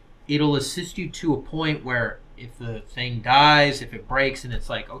like it'll assist you to a point where if the thing dies, if it breaks, and it's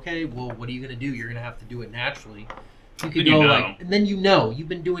like, okay, well, what are you going to do? You're going to have to do it naturally. You could Then go you know. like, and then you've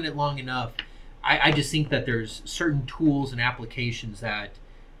been doing it long enough. I just think that there's certain tools and applications that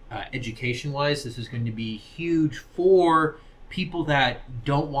education-wise, this is going to be huge for people that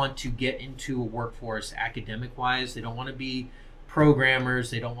don't want to get into a workforce academic-wise. They don't want to be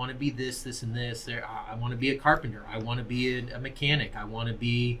programmers. They don't want to be this, and this. I want to be a carpenter. I want to be a mechanic. I want to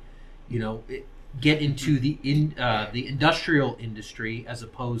be, get into the industrial industry as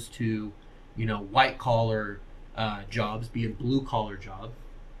opposed to, white-collar jobs, be a blue-collar job.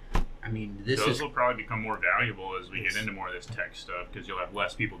 I mean, Those will probably become more valuable as we get into more of this tech stuff, because you'll have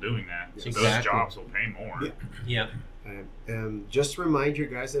less people doing that. So Exactly. those jobs will pay more. Yeah. just to remind you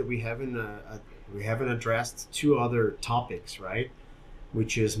guys that we haven't addressed two other topics, right?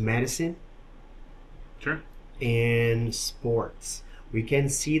 Which is medicine Sure. and sports. We can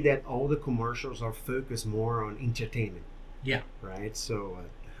see that all the commercials are focused more on entertainment. Yeah. Right. So,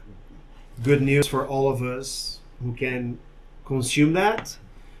 good news for all of us who can consume that.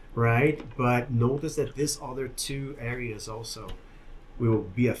 Right. But notice that these other two areas also will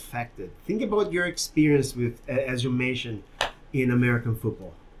be affected. Think about your experience with, as you mentioned, in American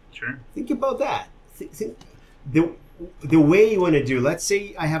football. Sure. Think about that. Think the way you want to do. Let's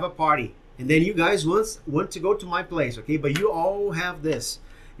say I have a party, and then you guys want to go to my place, okay? But you all have this,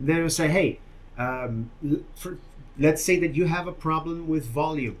 and then you say, hey, let's say that you have a problem with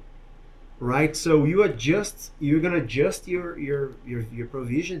volume, right? So you're gonna adjust your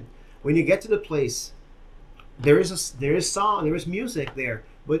provision. When you get to the place, there is song, there is music there,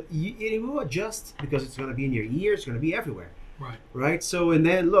 but it will adjust because it's gonna be in your ear, it's gonna be everywhere. Right. So, and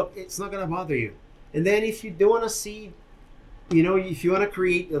then look, it's not gonna bother you. And then if you don't want to see, if you want to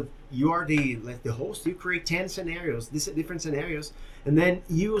create, you are the host. You create 10 scenarios, different scenarios, and then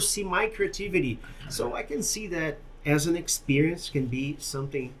you will see my creativity. So I can see that as an experience can be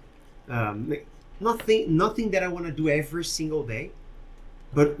something, nothing that I want to do every single day,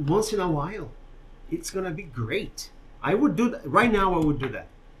 but once in a while, it's gonna be great. I would do that right now. I would do that.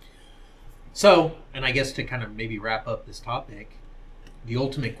 So, and I guess to kind of maybe wrap up this topic, the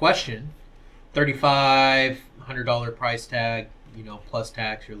ultimate question, $3,500 price tag, plus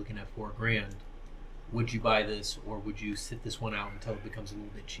tax, you're looking at $4,000. would you buy this, or would you sit this one out until it becomes a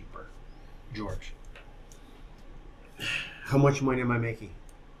little bit cheaper? George, How much money am I making?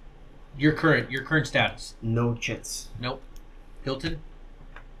 your current status. No chance. Nope. Hilton.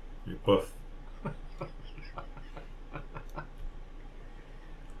 You puff.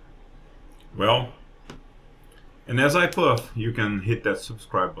 Well, and as I puff, you can hit that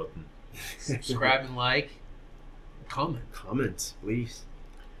subscribe button. Subscribe and like. Comment. Comments, please.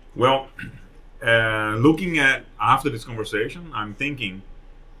 Well, looking at after this conversation, I'm thinking,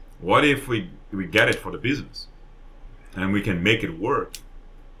 what if we get it for the business, and we can make it work,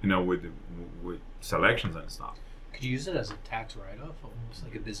 with selections and stuff. Could you use it as a tax write-off, almost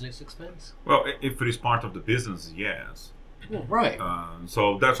like a business expense? Well, if it is part of the business, yes. Well, right.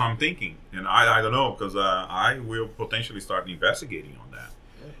 So that's what I'm thinking, and I don't know, because I will potentially start investigating on that.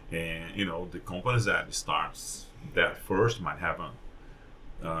 Yeah. And the companies that starts that first might have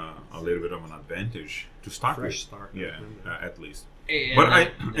a little bit of an advantage to start Fresh with. start. Yeah, at least. And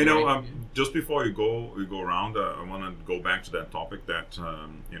But just before we go around, I want to go back to that topic that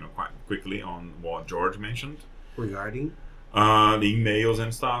quite quickly on what George mentioned Regarding? the emails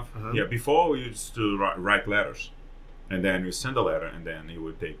and stuff. Uh-huh. Yeah, before we used to write letters, and then you send a letter, and then it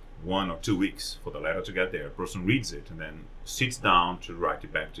would take 1 or 2 weeks for the letter to get there. A person reads it and then sits down to write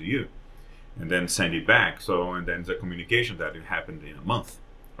it back to you, and then send it back. So, and then the communication that it happened in a month,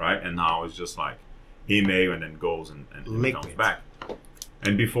 right? And now it's just like email, and then goes and it comes back.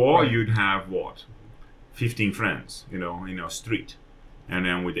 And before you'd have 15 friends, in a street, and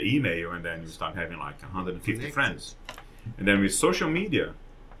then with the email, and then you start having like 150 friends, and then with social media,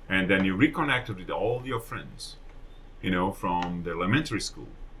 and then you reconnected with all your friends, from the elementary school,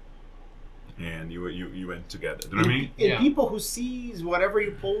 and you went together. Do you know what I mean? And people who sees whatever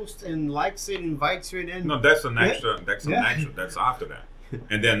you post and likes it, invites you, and then No, that's an extra. That's an extra. That's after that.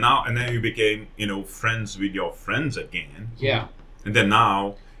 And then you became, friends with your friends again. Yeah. And then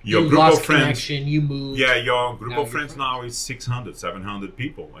now your you group lost of friends. connection, you moved. Yeah, your group Now of you're friends friends. now is 600, 700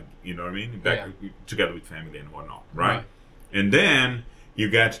 people. Like, you know what I mean? Back together with family and whatnot, right? And then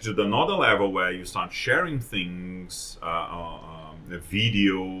you get to another level where you start sharing things, the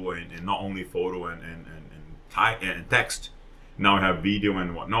video and not only photo and text. Now you have video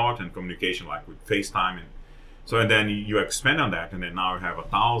and whatnot and communication like with FaceTime and then you expand on that, and then now you have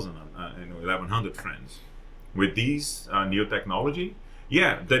 1,000 and 1,100 friends. With these new technology,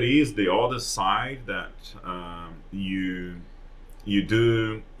 that is the other side that you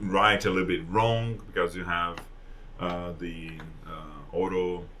do write a little bit wrong because you have the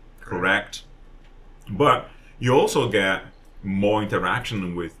auto correct, but you also get more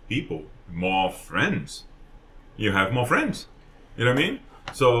interaction with people, more friends. You have more friends. You know what I mean?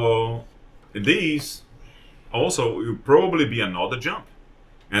 So these also will probably be another jump,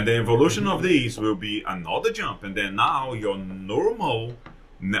 and the evolution of these will be another jump, and then now your normal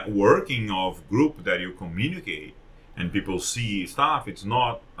networking of group that you communicate and people see stuff, it's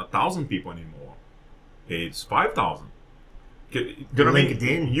not 1,000 people anymore, it's 5,000.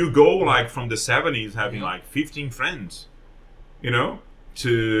 LinkedIn. You go like from the 70s having like 15 friends,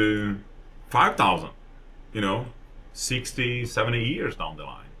 to 5,000, 60, 70 years down the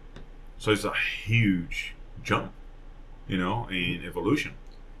line. So it's a huge jump, in evolution.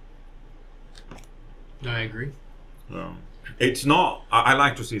 I agree. It's not. I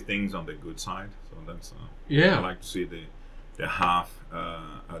like to see things on the good side. So that's. I like to see the half,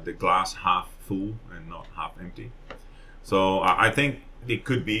 the glass half full and not half empty. So I think it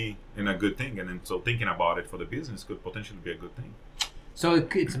could be a good thing, and then so thinking about it for the business could potentially be a good thing. So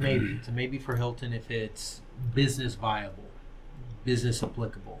it's a maybe. It's a maybe for Hilton if it's business viable, business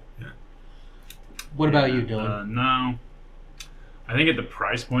applicable. Yeah. What about you, Dylan? No. I think at the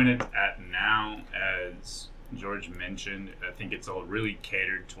price point it's at now, as George mentioned, I think it's all really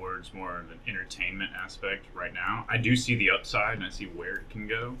catered towards more of an entertainment aspect right now. I do see the upside, and I see where it can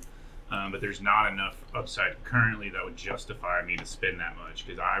go. But there's not enough upside currently that would justify me to spend that much,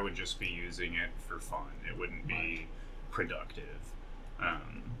 because I would just be using it for fun. It wouldn't be productive.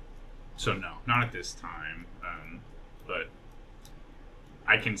 So no, not at this time. But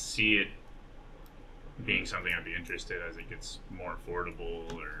I can see it being something I'd be interested as it gets more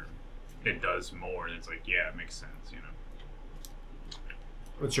affordable, or it does more. And it's like, yeah, it makes sense,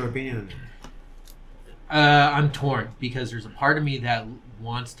 What's your opinion? I'm torn because there's a part of me that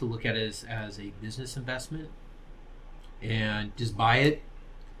wants to look at it as a business investment and just buy it,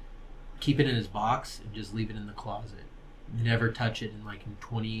 keep it in his box, and just leave it in the closet. Never touch it in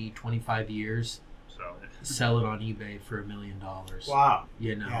 20, 25 years. Sell it on eBay for $1 million. Wow.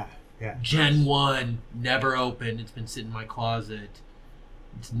 Yeah. Gen 1, never opened. It's been sitting in my closet.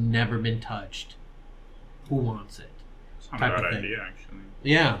 It's never been touched. who wants it. It's not type a of bad thing. idea, actually.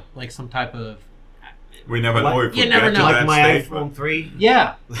 Yeah, like some type of We never know if we you never get to know. Like that my stage. iPhone 3,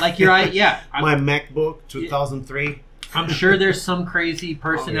 yeah, like your my MacBook 2003. I'm sure there's some crazy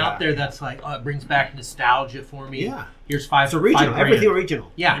person Oh, yeah. out there that's like, oh, it brings back nostalgia for me. Yeah. Here's five. It's original. 5 grand. Everything original.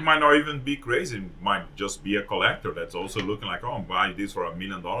 You Yeah, might not even be crazy. It might just be a collector that's also looking like, oh, buy this for $1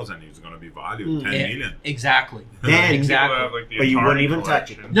 million and it's going to be valued 10 million. exactly. Then exactly. People have, like, the But you Atari wouldn't even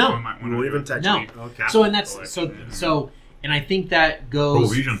touch it. collection, No. so we might You wanna won't do even it. touch No. it. Okay. So and that's Collection. and I think that goes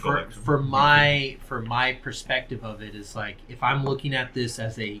Provision for collection. my perspective of it is like if I'm looking at this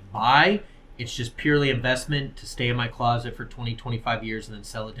as a buy, it's just purely investment to stay in my closet for 20, 25 years and then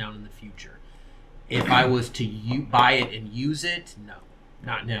sell it down in the future. If I was to buy it and use it, no,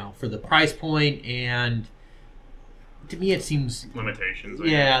 not now for the price point, and to me it seems Limitations. I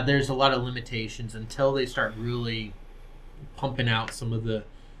yeah, there's a lot of limitations until they start really pumping out some of the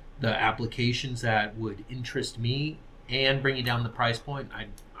applications that would interest me and bringing down the price point. I'd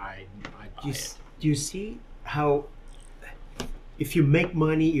buy it. Do you see how if you make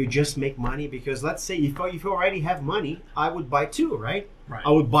money, you just make money? Because let's say if you already have money, I would buy two, right? Right. I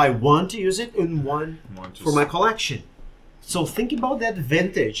would buy one to use it and one One to for my collection. So think about that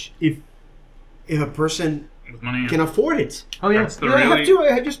advantage if a person With money, can afford it. Oh yeah. That's the You don't have really- two.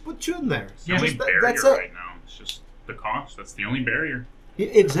 I just put two in there. it's the only Just that- barrier that's it. right now. It's just the cost. That's the only barrier.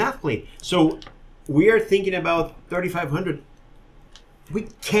 Exactly. So we are thinking about 3,500. We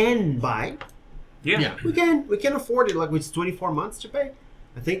can buy. Yeah. We can afford it. Like it's 24 months to pay.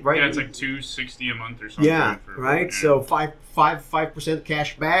 I think right. Yeah, it's like $260 a month or something. Yeah, for- right. yeah, So 5%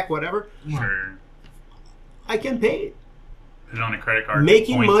 cash back, whatever. sure. I can pay it. Put it on a credit card.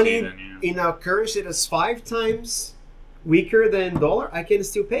 Making points money you, then, yeah. in a currency that's 5 times weaker than dollar, I can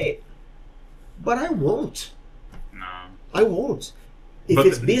still pay it. But I won't. No. I won't. If But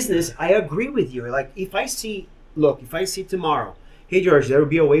it's business, I agree with you. Like if I see tomorrow, hey George, there will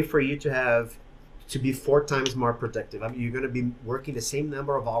be a way for you to be 4 times more productive. I mean, you're going to be working the same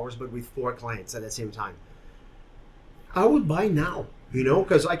number of hours, but with 4 clients at the same time. I would buy now,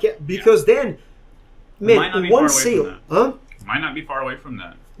 because I can. Because then, Might not man, be one far away sale, from huh? Might not be far away from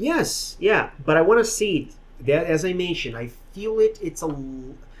that. Yes, yeah, but I want to see it. That, as I mentioned, I feel it. It's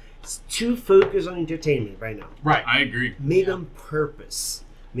too focused on entertainment right now. Right. I agree. Made on purpose.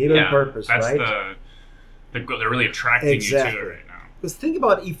 Made on purpose, that's right? they're really attracting Exactly. you to it right now. Because think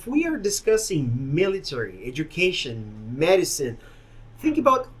about if we are discussing military, education, medicine, think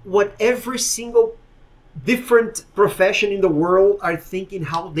about what every single different profession in the world are thinking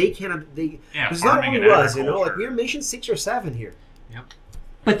how they can. Yeah, It's not farming only and us, like agriculture. we are mentioned 6 or 7 here.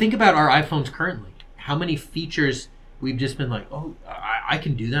 But think about our iPhones currently. How many features we've just been like, oh, I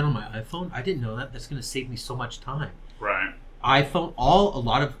can do that on my iPhone. I didn't know that. That's going to save me so much time. Right. iPhone,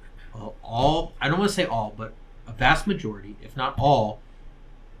 I don't want to say all, but a vast majority, if not all,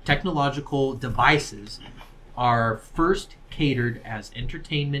 technological devices are first catered as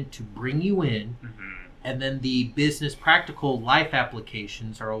entertainment to bring you in, and then the business practical life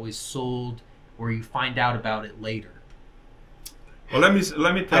applications are always sold where you find out about it later. Well, let me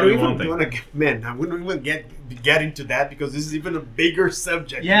tell you one thing. I wouldn't even get into that because this is even a bigger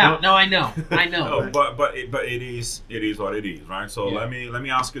subject. Yeah, no, I know. No, but it is what it is, right? So Yeah. let me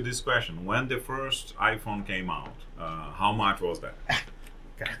ask you this question: when the first iPhone came out, how much was that?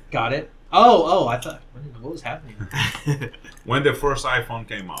 Got it. Oh, I thought, what was happening? When the first iPhone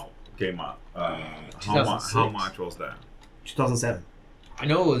came out, how 2006. much was that? 2007. I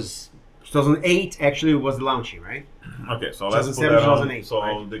know it was 2008 actually was launching, right? Okay, so let's put 2007, that on. 2008, So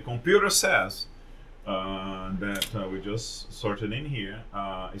right? the computer says that we just sorted in here.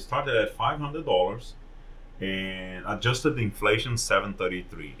 It started at $500 and adjusted inflation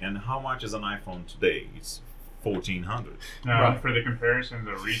 $733. And how much is an iPhone today? It's $1,400. No, for the comparison,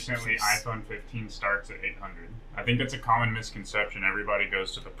 though, recently iPhone 15 starts at $800. I think that's a common misconception. Everybody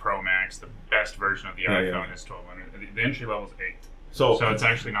goes to the Pro Max, the best version of the iPhone is $1,200. The entry level is $800. So it's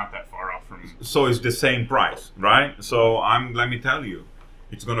actually not that far off from. So it's the same price, right? So let me tell you,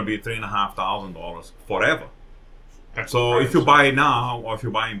 it's going to be $3,500 forever. That's So the if you price. buy it now, or if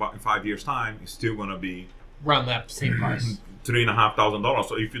you buy in 5 years' time, it's still going to be around that same price. $3,500.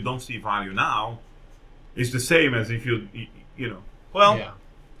 So if you don't see value now, it's the same as if well, Yeah.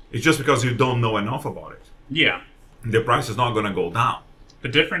 it's just because you don't know enough about it. Yeah. The price is not going to go down. The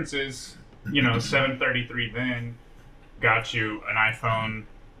difference is, $733 then got you an iPhone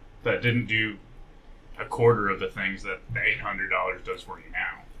that didn't do a quarter of the things that the $800 does for you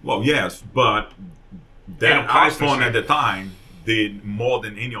now. Well, yes, but that It'll cost the iPhone same. at the time did more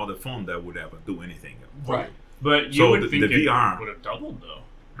than any other phone that would ever do anything. Right. But you So would the think it VR would have doubled, though,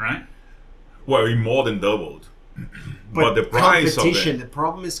 right? Well, it more than doubled. But the price of competition, it, the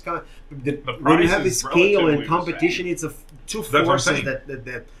problem is when you price have the is scale and relatively the competition, same. it's two That's what I'm forces saying.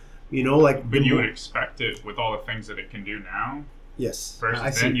 that you know, like But you would expect it with all the things that it can do now. yes, Versus I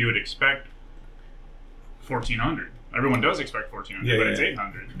then see. you would expect 1,400. Everyone does expect 1,400, Yeah, but yeah, it's yeah.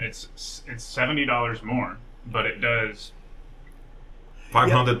 800. It's $70 more, but it does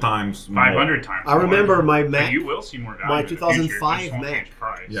 500 times more. 500 times. I remember more. my So Mac. you will see more value. my in the future, it just 2005 won't Mac. change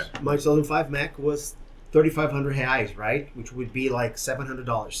price. Yeah. My 2005 Mac was 3,500 reais, right? Which would be like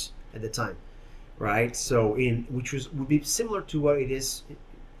 $700 at the time, right? So which would be similar to what it is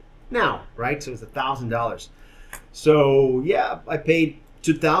now, right? So it's $1,000. So yeah, I paid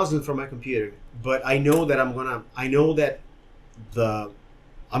 2,000 for my computer, but I know that I'm gonna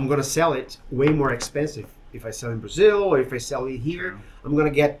sell it way more expensive if I sell in Brazil or if I sell it here. True. I'm gonna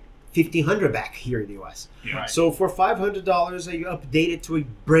get 1,500 back here in the US. Yeah. Right. So for $500, you update it to a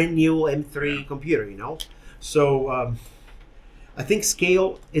brand new M3 computer, you know? So I think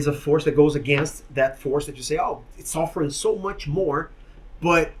scale is a force that goes against that force that you say, oh, it's offering so much more,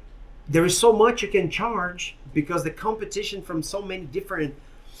 but there is so much you can charge because the competition from so many different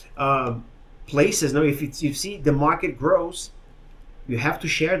places. Now, if you see the market grows, you have to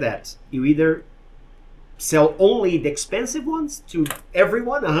share that. You either sell only the expensive ones to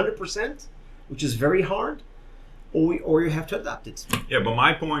everyone 100%, which is very hard, or you have to adapt it. Yeah, but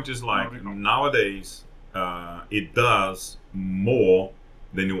my point is like nowadays, it does more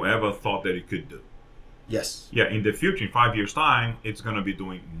than you ever thought that it could do. Yes. Yeah, in the future, in 5 years' time, it's gonna be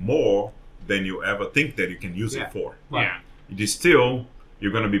doing more than you ever think that you can use Yeah. it for. Yeah. It is still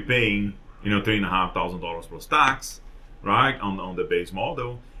you're gonna be paying, $3,500 plus tax, right, on the base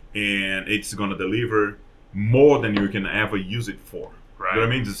model, and it's gonna deliver more than you can ever use it for. Right. You know what I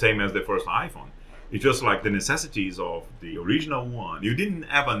mean? It's the same as the first iPhone. It's just like the necessities of the original one. You didn't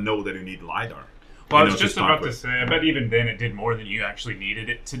ever know that you need LiDAR. Well, I you know, was just start about to with. say, I bet even then it did more than you actually needed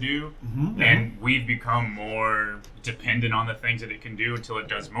it to do. Mm-hmm. And we've become more dependent on the things that it can do until it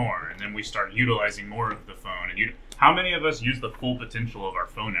does more. And then we start utilizing more of the phone. And how many of us use the full potential of our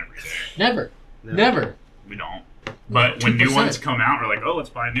phone every day? Never. We don't. But when new 2%. ones come out, we're like, oh, let's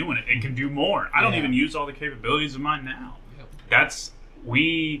buy a new one. It can do more. I don't Yeah. even use all the capabilities of mine now. Yep.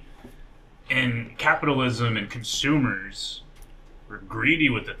 We, in capitalism and consumers, we're greedy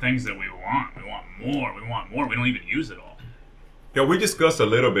with the things that we want. We want more. We want more. We don't even use it all. Yeah, we discussed a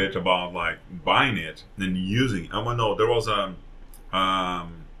little bit about like buying it and using it. I don't know. There was a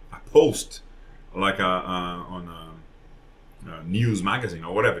post like on a news magazine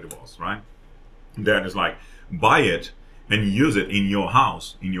or whatever it was, right? That is like buy it and use it in your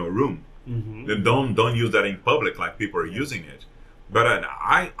house, in your room. Mm-hmm. Then don't use that in public like people are using it. But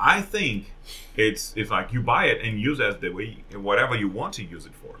I think it's like you buy it and use it as the way whatever you want to use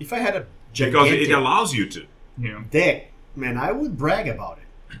it for, If I had a because gigantic it allows you to. Yeah. deck, man, I would brag about it.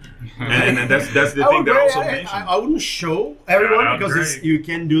 And that's the I thing would that brag- also I- mentioned. I wouldn't show everyone Shout out because Drake. you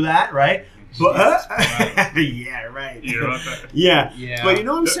can do that, right? But Wow. yeah, right. You know about that? Yeah. Yeah. But you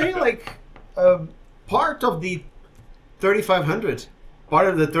know what I'm saying? Like, part of the 3,500, part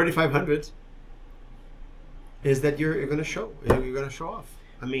of the 3,500 is that you're going to show. You're going to show off.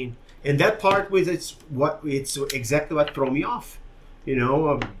 I mean, and that part was it's exactly what threw me off. You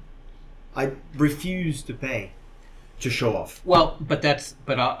know, I refuse to pay to show off. Well, but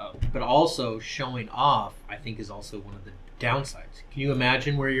also showing off, I think, is also one of the downsides. Can you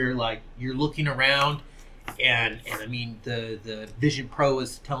imagine where you're looking around, and I mean the Vision Pro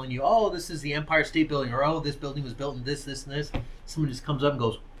is telling you, oh, this is the Empire State Building, or oh, this building was built in this, and this. Someone just comes up and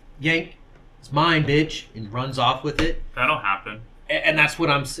goes, yank, it's mine, bitch, and runs off with it. That'll happen. And that's what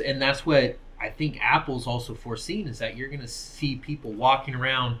I think Apple's also foreseen, is that you're going to see people walking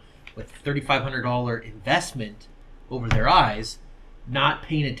around with $3,500 investment over their eyes, not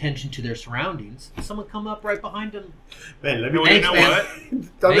paying attention to their surroundings. Someone come up right behind them. Man, let me Well, Thanks, you know man.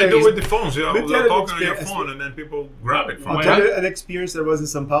 what? They do with the phones. Let me You're tell you talking on your experience. phone, and then people grab it from I'll you. tell you an experience that was in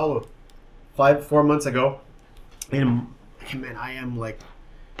São Paulo 4 months ago. And man, I am like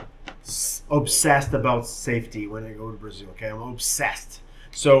obsessed about safety when I go to Brazil. Okay, I'm obsessed.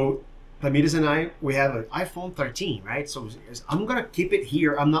 So Ramirez and I, we have an iPhone 13, right? So I'm gonna keep it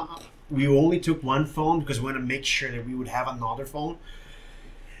here. We only took one phone because we want to make sure that we would have another phone.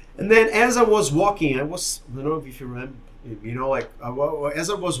 And then as I was walking, I don't know if you remember, as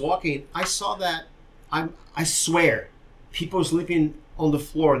I was walking, I saw that I swear, people sleeping on the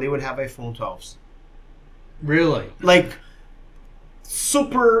floor, they would have iPhone 12s. Really? Like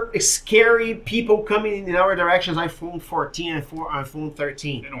super scary people coming in our directions. iPhone 14 and iPhone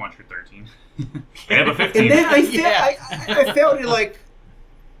 13. They don't want your 13. They have a 15. And then I Yeah. felt it like,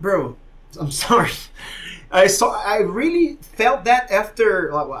 bro, I'm sorry. I really felt that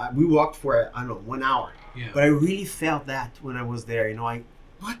after we walked for I don't know 1 hour. Yeah. But I really felt that when I was there. You know,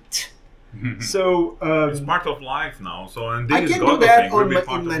 what? So it's part of life now. So and I this can is do that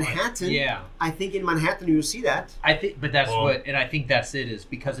in in Manhattan. Yeah. I think in Manhattan you'll see that. I think, but that's what, and I think that's it. Is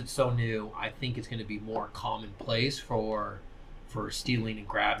because it's so new. I think it's going to be more commonplace for stealing and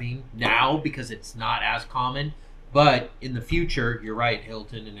grabbing now because it's not as common. But in the future, you're right,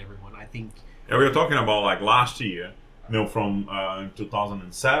 Hilton and everyone. I think. Yeah, we were talking about like last year. You know, from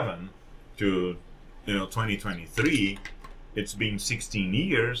 2007 to 2023, it's been 16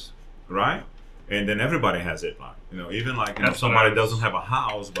 years. Right, and then everybody has it. Like even like somebody doesn't have a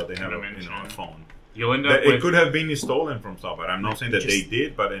house, but they have a phone. You'll end up. It could have been stolen from somebody. I'm not saying that they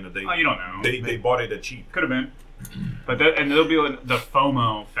did, but they. Oh, you don't know. They bought it at cheap. Could have been, but there'll be the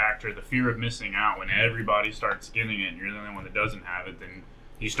FOMO factor, the fear of missing out. When everybody starts getting it, and you're the only one that doesn't have it, then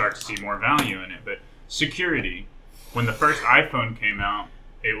you start to see more value in it. But security, when the first iPhone came out,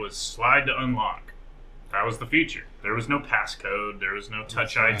 it was slide to unlock. That was the feature. There was no passcode. There was no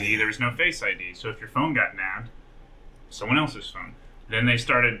touch ID. There was no face ID. So if your phone got nabbed, someone else's phone. Then they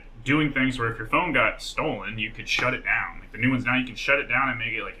started doing things where if your phone got stolen, you could shut it down. Like the new ones now, you can shut it down and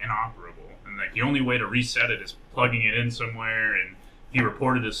make it like inoperable. And like the only way to reset it is plugging it in somewhere. And if you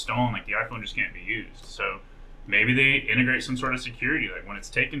report it as stolen, like the iPhone just can't be used. So maybe they integrate some sort of security. Like when it's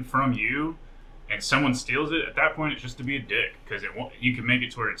taken from you and someone steals it, at that point it's just to be a dick because you can make it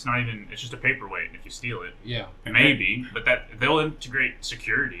to where it's not even, it's just a paperweight if you steal it. Yeah. Maybe, but that they'll integrate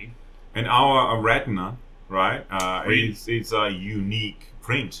security. And our retina, right? It's a unique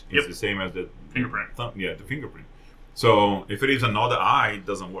print. It's the same as the fingerprint. The fingerprint. So if it is another eye, it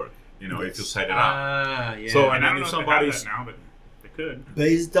doesn't work. If you set it up. Yeah. So and then if somebody's now, but they could.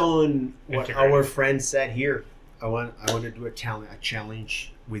 Based on what our friend said here, I want to do a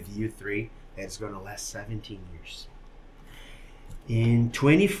challenge with you three. It's going to last 17 years. In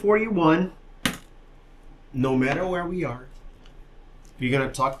 2041, no matter where we are, we're going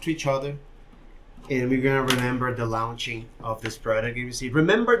to talk to each other and we're going to remember the launching of this product. You see,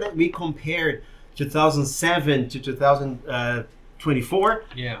 remember that we compared 2007 to 2024?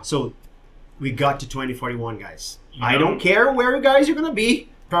 Yeah. So we got to 2041, guys. I don't care where you guys are going to be.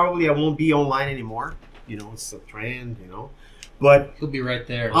 Probably I won't be online anymore. It's a trend, But he'll be right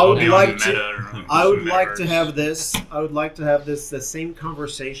there. I would like to have this. I would like to have the same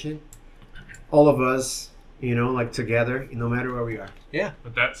conversation, all of us, like together, no matter where we are. Yeah.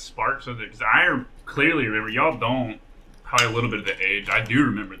 But that sparks of it, because I clearly remember. Y'all don't. Probably a little bit of the age. I do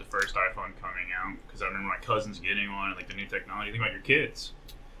remember the first iPhone coming out because I remember my cousins getting one, like the new technology. Think about your kids.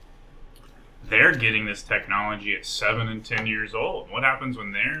 They're getting this technology at 7 and 10 years old. What happens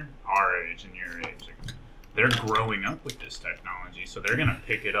when they're our age and your age? They're growing up with this technology, so they're going to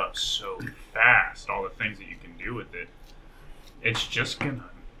pick it up so fast, all the things that you can do with it. It's just going to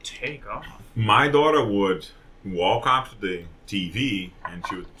take off. My daughter would walk up to the TV and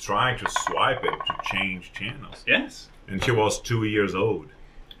she would try to swipe it to change channels. Yes. And she was 2 years old.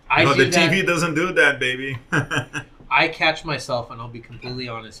 The TV doesn't do that, baby. I catch myself, and I'll be completely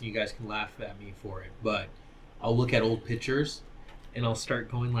honest, and you guys can laugh at me for it, but I'll look at old pictures and I'll start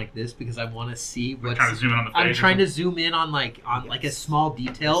going like this because I want to see what's. Trying to zoom in on the face. I'm trying to zoom in on like a small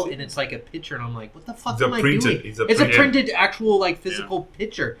detail, and it's like a picture, and I'm like, what the fuck am I doing? It's a printed actual like physical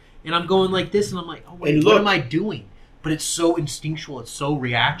picture, and I'm going like this, and I'm like, oh wait, what am I doing? But it's so instinctual, it's so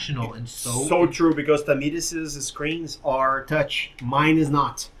reactional, and so true because Tamidis's screens are touch, mine is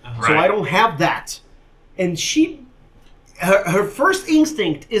not, Uh-huh. so I don't have that, and her first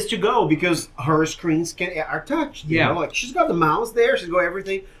instinct is to go because her screens are touched. Like she's got the mouse there, she's got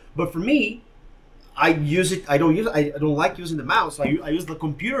everything. But for me, I use it. I don't like using the mouse. I use the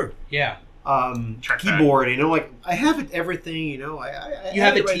computer. Yeah. Keyboard. Like I have it. Everything. I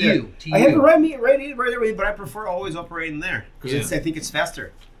have it right to there. you. I have it right there, but I prefer always operating there because I think it's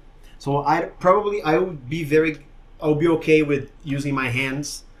faster. So I'll be okay with using my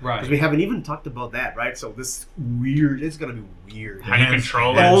hands. Right. Because we haven't even talked about that, right? So this weird. It's gonna be weird. How you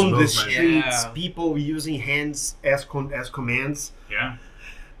control it on the streets, people using hands as commands. Yeah.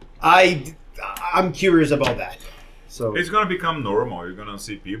 I'm curious about that. So it's gonna become normal. You're gonna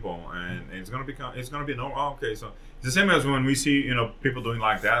see people, and it's gonna be normal. Oh, okay, so it's the same as when we see people doing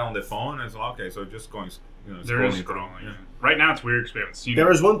like that on the phone. It's like, okay, so just going there is scrolling. Yeah. Right now it's weird because we haven't seen.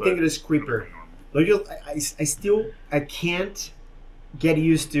 There is one thing that is creeper. I can't get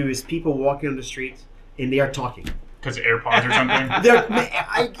used to is people walking on the street and they are talking. Because of AirPods or something?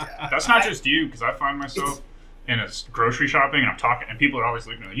 That's not just you, because I find myself in a grocery shopping and I'm talking, and people are always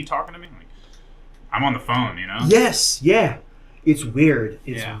looking, are you talking to me? I'm like, I'm on the phone, Yes, yeah. It's weird.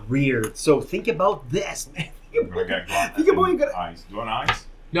 It's Yeah. weird. So think about this, man. I'm gonna get Think about you got ice. Do you want ice?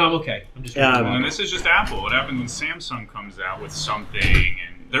 No, I'm okay. I'm just. And this is just Apple. What happens when Samsung comes out with something,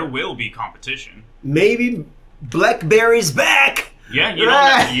 and there will be competition. maybe BlackBerry's back. Yeah, you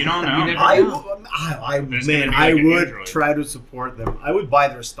Right. don't know. You don't know. You never I, know. There's gonna man, be I like an would Android. try to support them. I would buy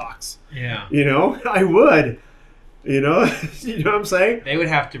their stocks. Yeah. You know, I would. You know, you know what I'm saying? They would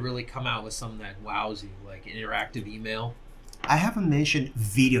have to really come out with something that wows you, like interactive email. I haven't mentioned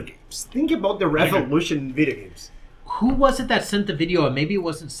video games. Think about the revolution in video games. Who was it that sent the video? And maybe it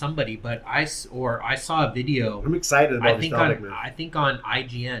wasn't somebody, but I saw a video. I'm excited about this topic, man. I think on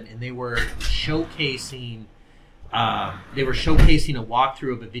IGN, and they were showcasing a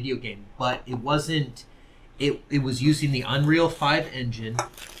walkthrough of a video game, but it wasn't. It was using the Unreal 5 engine,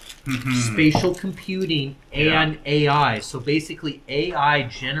 spatial computing, and AI. So basically, AI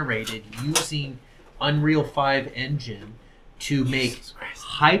generated using Unreal 5 engine to make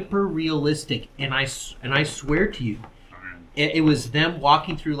hyper realistic. And I swear to you, it was them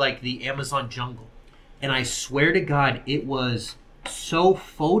walking through like the Amazon jungle, and I swear to God, it was so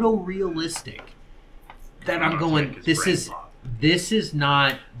photorealistic that I'm going, this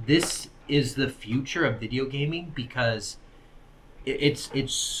is the future of video gaming, because it's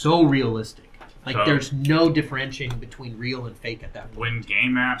so realistic. Like So- there's no differentiating between real and fake at that point. When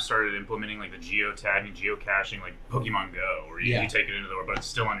game apps started implementing like the geotagging, geocaching, like Pokemon Go, where you take it into the world, but it's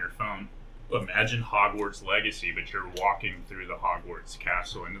still on your phone. Imagine Hogwarts Legacy, but you're walking through the Hogwarts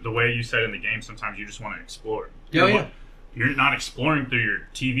castle, and the way you said in the game, sometimes you just want to explore. You're not exploring through your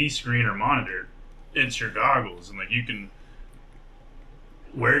TV screen or monitor; it's your goggles, and like you can.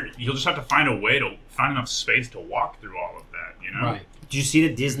 You'll just have to find a way to find enough space to walk through all of that. You know, Right. Did you see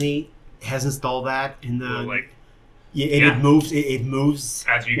that Disney has installed that in the like it moves it moves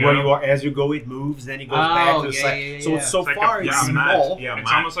as you where go. you are as you go, it moves, then it goes back to the side. yeah, So yeah. it's so It's like far a- it's yeah, small. Yeah,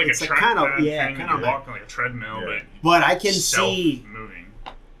 It's almost like It's a a track kind of- pad yeah, thing kind that of you're like- walking like a treadmill, Yeah. But I can see moving.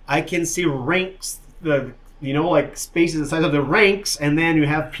 ranks, like spaces the size of the ranks, and then you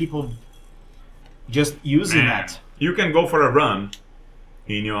have people just using Man. that. You can go for a run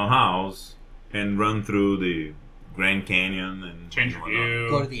in your house and run through the Grand Canyon and Change your whatnot. view.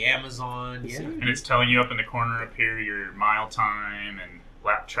 Go to the Amazon. Yeah. And it's telling you up in the corner up here your mile time and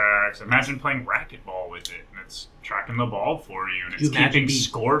lap tracks. Imagine playing racquetball with it, and it's tracking the ball for you, and it's You imagine keeping being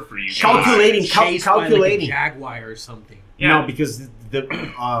score for you. Calculating, guys. Chased by, like, a calculating. jaguar or something. Yeah. No, because the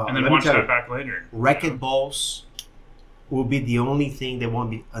And then let me watch tell that you, back later. racquetballs will be the only thing that won't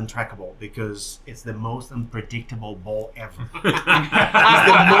be untrackable, because it's the most unpredictable ball ever. It's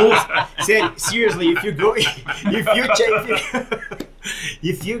the most. Seriously, if you go, if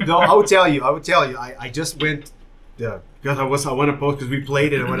you go, I will tell you. I just went because I want to post, because we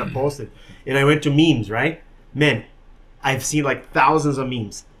played it. I want to post it, and I went to memes. Right, man, I've seen like thousands of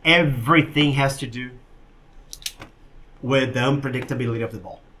memes. Everything has to do with the unpredictability of the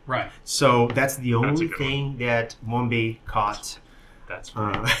ball. Right. So that's the a only good thing that won't be caught. That's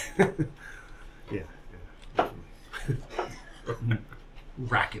Yeah.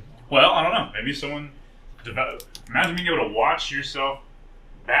 Racquetball. well, I don't know. Maybe someone imagine being able to watch yourself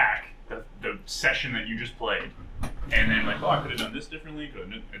back the session that you just played, and then like, oh, I could have done this differently.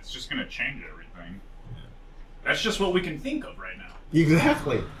 It's just going to change everything. That's just what we can think of right now.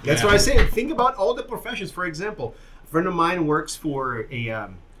 Exactly. That's what I say. Think about all the professions. For example, a friend of mine works for a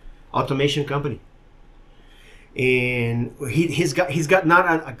automation company, and he's got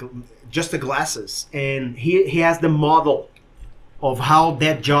not just the glasses, and he has the model of how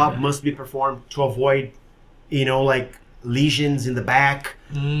that job must be performed to avoid, like lesions in the back.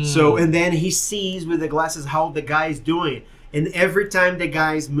 So, and then he sees with the glasses how the guy is doing it, and every time the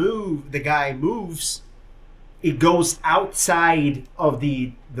guy moves, it goes outside of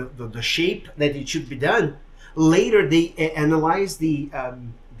the shape that it should be done. Later, they analyze the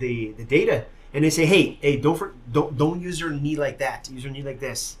data, and they say, hey, don't use your knee like that. Use your knee like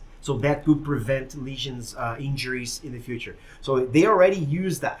this. So that could prevent lesions, injuries in the future. So they already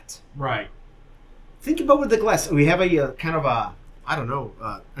use that. Right. Think about with the glass. We have a kind of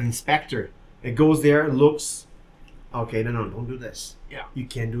an inspector that goes there and looks. Okay, no, don't do this. Yeah. You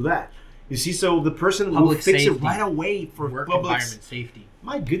can't do that. You see, so the person will Public fix safety. it right away for Work public. environment safety.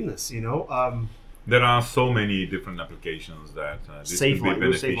 My goodness, There are so many different applications that this save could be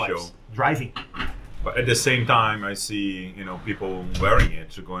lives, save beneficial. lives. Driving. But at the same time, I see people wearing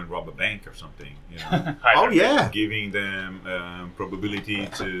it to go and rob a bank or something. Oh yeah. Giving them probability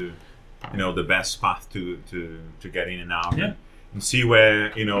to, the best path to get in and out. Yeah. and see where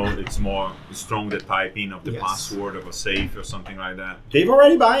it's more strong the typing of the Yes. password of a safe or something like that. They've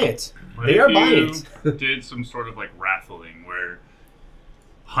already buy it. What They if are you buying it. did some sort of like raffling where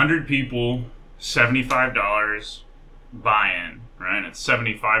 100 people, $75 buy-in, right? It's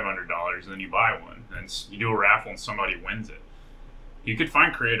 $7,500, and then you buy one, and you do a raffle, and somebody wins it. You could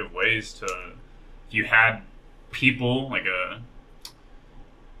find creative ways to, if you had people like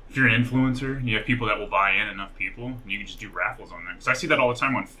if you're an influencer, you have people that will buy in, enough people, and you can just do raffles on them. Because I see that all the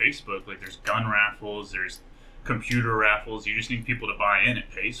time on Facebook. Like there's gun raffles, there's computer raffles. You just need people to buy in.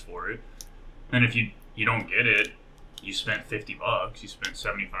 It pays for it. And if you don't get it, you spent $50, you spent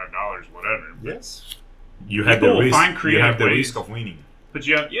 $75, whatever. Yes. You have the People risk. find You creative have the ways. risk of winning. But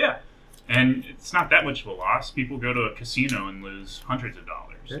you have, yeah. And it's not that much of a loss. People go to a casino and lose hundreds of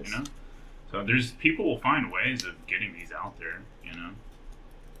dollars, Yes. you know? So people will find ways of getting these out there, you know?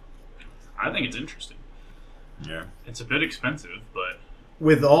 I think it's interesting. Yeah. It's a bit expensive, but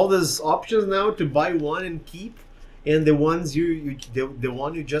With all these options now to buy one and keep, and the ones the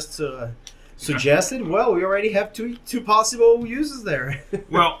one you just suggested, well, we already have two possible uses there.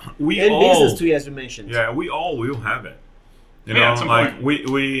 Well, we and all. business too, as you mentioned. Yeah, we all will have it. You Yeah, know, at some like point.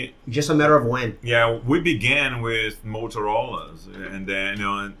 we Just a matter of when. yeah, we began with Motorola's, and then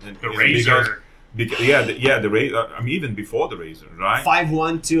and the it's Razor. because the Razor. I mean, even before the Razor, right?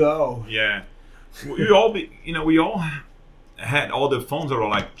 5120. Yeah, we all had all the phones that are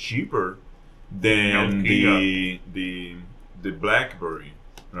like cheaper than Nokia. the BlackBerry,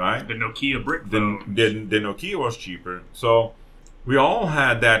 right? The Nokia brick The phone. Nokia was cheaper, so we all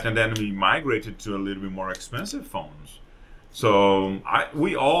had that, and then we migrated to a little bit more expensive phones. So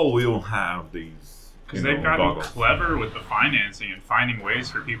we all will have these. Because they've gotten goggles. clever with the financing and finding ways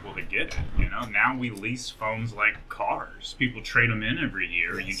for people to get it. You know, now we lease phones like cars. People trade them in every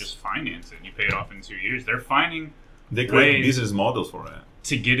year. Yes. You just finance it. And you pay it off in 2 years. They're finding They create ways business models for that.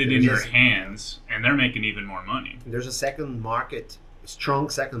 to get it in your hands, and they're making even more money. There's a second market, strong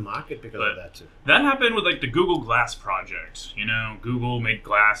second market because of that too. That happened with like the Google Glass project. You know, Google made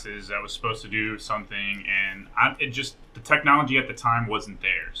glasses that was supposed to do something, and the technology at the time wasn't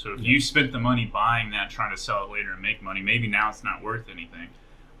there. So if you spent the money buying that, trying to sell it later and make money, maybe now it's not worth anything.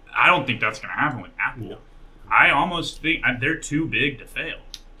 I don't think that's going to happen with Apple. No. I almost think they're too big to fail.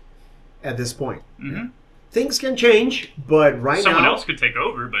 At this point, Mm-hmm. things can change, but right Someone now, else could take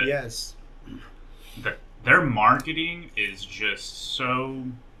over, but yes, their marketing is just so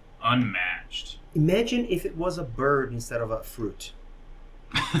unmatched. imagine if it was a bird instead of a fruit.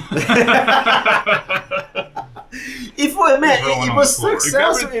 If Rolling it on was the floor.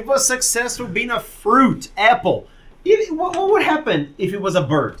 successful, it was successful being a fruit, apple. What would happen if it was a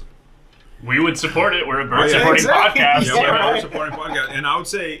bird? We would support it. We're a Oh, bird yeah. supporting Exactly. podcast. Yeah, Yeah. we're supporting podcast, and I would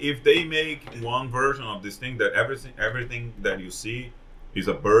say if they make one version of this thing that everything that you see is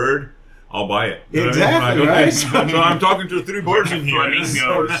a bird, I'll buy it. You know what I mean? Exactly, Like, okay, right? So I'm talking to three birds in here.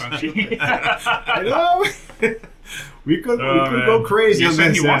 Flamingo or something. I know. we could man. go crazy He on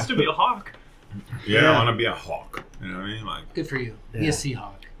said this. he wants to be a hawk. Yeah, Yeah. I want to be a hawk. You know what I mean? Like, Good for you. Be Yeah. a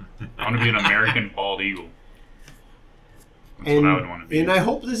Seahawk. I want to be an American bald eagle. That's and, what I would want to be. and I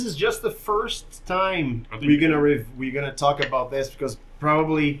hope this is just the first time I think we're gonna talk about this, because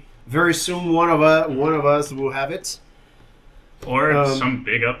probably very soon one of us will have it. Or some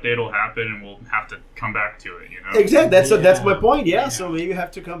big update will happen and we'll have to come back to it, you know? Exactly. That's my Yeah. point. Yeah. So maybe you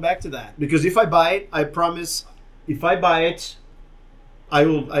have to come back to that, because if I buy it, I promise. If I buy it, I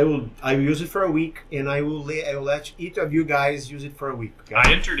will use it for a week, and I will let each of you guys use it for a week. Okay?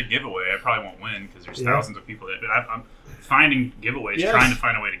 I entered a giveaway. I probably won't win because there's Yeah. thousands of people that. But I'm finding giveaways, Yes. trying to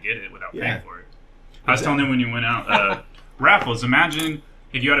find a way to get it without Yeah. paying for it. I was telling them when you went out, raffles. Imagine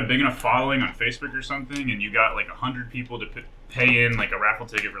if you had a big enough following on Facebook or something, and you got like 100 people to pay in like a raffle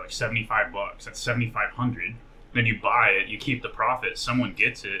ticket for like $75. That's $7,500. Then you buy it, you keep the profit. Someone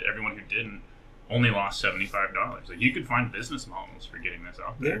gets it. Everyone who didn't only lost $75. Like you could find business models for getting this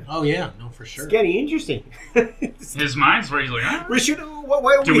out there. Oh yeah, no, for sure. It's getting interesting. His mind's where he's like, ah, We should.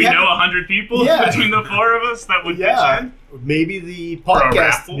 Why do we know 100 people Yeah. between the four of us that would pitch Yeah, in? maybe the For a podcast.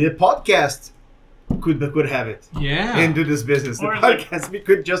 raffle? The podcast could have it Yeah. and do this business. The Or like- podcast we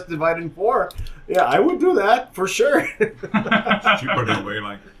could just divide in 4. Yeah, I would do that for sure. cheaper that way.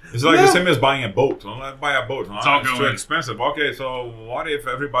 Like, it's like Yeah. the same as buying a boat. Well, let's buy a boat. It's all It's too going. expensive. Okay, so what if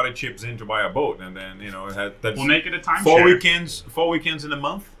everybody chips in to buy a boat, and then that's We'll make it a timeshare. 4 weekends in a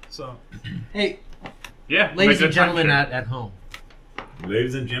month. So, Hey, Yeah, ladies make it and a gentlemen timeshare. at home,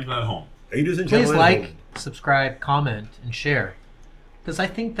 ladies and gentlemen at home, Ladies and please gentlemen, like, subscribe, comment, and share. Because I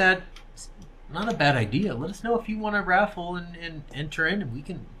think that's not a bad idea. Let us know if you want to raffle and enter in, and we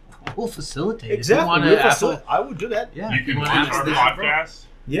can We'll facilitate. Exactly. If you want We'll to facilitate. I would do that. yeah, You if can wanna watch ask our this- podcast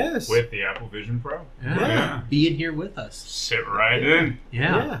Yes. with the Apple Vision Pro. Yeah. Yeah. Be in here with us. Sit right in.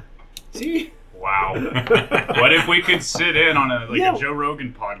 Yeah. See? Wow. What if we could sit in on a Yeah. a Joe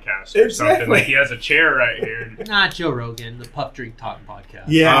Rogan podcast or something? Exactly. Like he has a chair right here. Not Joe Rogan, the Puff Drink Talk podcast.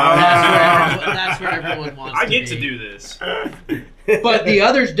 Yeah. That's where everyone wants I to get be. to do this. But the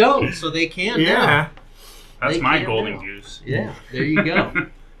others don't, so they can now. Yeah. That's They my can golden now. goose. Yeah, there you go.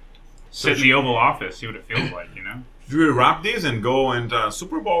 Sit in the Oval Office, see what it feels like, you know? Should we wrap this and go? And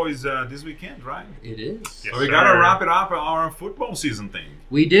Super Bowl is this weekend, right? It is. Yes, So we sir. gotta wrap it up our football season thing.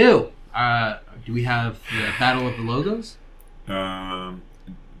 We do. Do we have the Battle of the Logos? I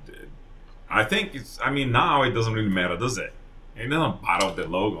think it's. I mean, now it doesn't really matter, does it? It doesn't battle the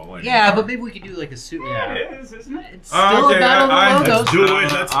logo. Anymore. Yeah, but maybe we could do like a super. Yeah, Yeah, it is, isn't it? it's still a Battle of the Logos. Let's do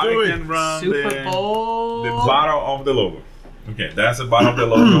it. Let's I do it. can run Super Bowl. the battle of the logo. Okay, that's the battle of the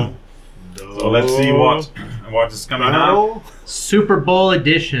logo. So let's see what is coming up. Super Bowl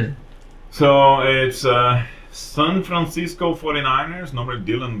edition. So it's San Francisco 49ers. Normally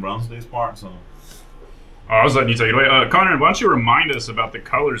Dylan runs this part, so. Oh, I was letting you take it away. Connor, why don't you remind us about the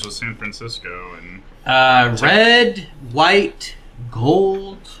colors of San Francisco and Red, white,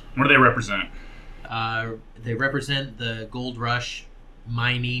 gold. what do they represent? They represent the gold rush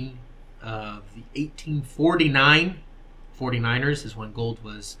mining of the 1849 49ers is when gold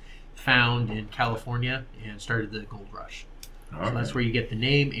was found in California and started the gold rush. Okay. So that's where you get the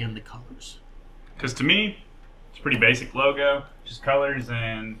name and the colors. Because to me, it's a pretty basic logo, just colors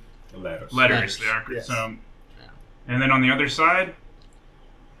and The letters. letters. They are, Yes. so, and then on the other side,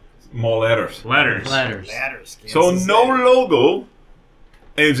 More letters. letters. Letters. Ladders. So no logo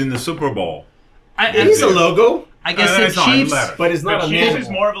is in the Super Bowl. It is a logo, I guess It's the not in Chiefs. letters. but it's The not a Chiefs name. is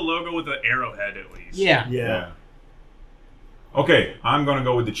more of a logo with an arrowhead at least. Yeah. Yeah. Okay, I'm gonna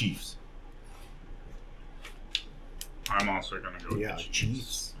go with the Chiefs. I'm also going to go with Yeah. the Chiefs.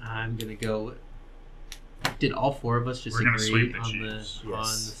 Chiefs. I'm gonna go. Did all four of us just We're gonna agree sweep the on Chiefs.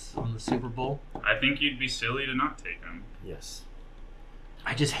 Yes. on the Super Bowl? I think you'd be silly to not take them. Yes.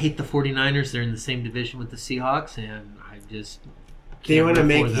 I just hate the 49ers. They're in the same division with the Seahawks, and I just They can't want to root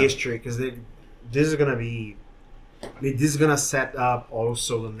make for them. history because this is gonna be. This is gonna set up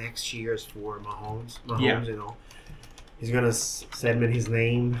also the next years for Mahomes. Yeah. You know, he's gonna segment his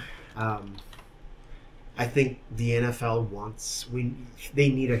name. I think the NFL wants. They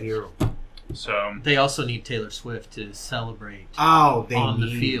need a hero. So They also need Taylor Swift to celebrate. Oh, they On the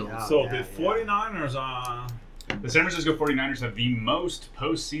need, field. oh, So yeah, the 49ers are. the San Francisco 49ers have the most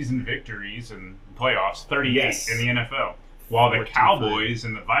postseason victories in playoffs, 38 Yes. in the NFL. While the 45. Cowboys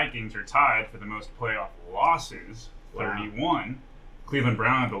and the Vikings are tied for the most playoff losses, Wow. 31. Cleveland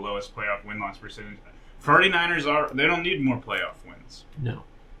Brown have the lowest playoff win-loss percentage. 49ers they don't need more playoff wins. No,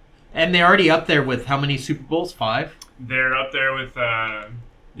 and they're already up there with how many Super Bowls? 5. They're up there with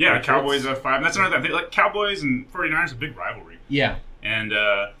Patriots. Cowboys have 5. That's another thing. Like Cowboys and 49ers a big rivalry. Yeah, And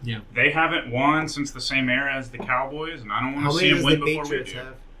Yeah. they haven't won since the same era as the Cowboys, and I don't want How to many see them does win the before we Patriots do.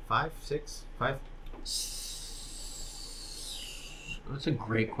 have? 5, 6, 5. that's a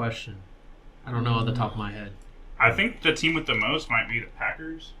great question. I don't know off the top of my head. I think the team with the most might be the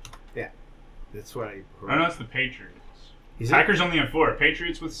Packers. That's what I. I know it's the Patriots. Is it? Packers only have 4.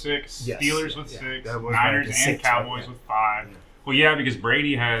 Patriots with 6. Yes. Steelers with Yeah. 6. That was Niners like and the 6, Cowboys right? with 5. Yeah. Well, yeah, because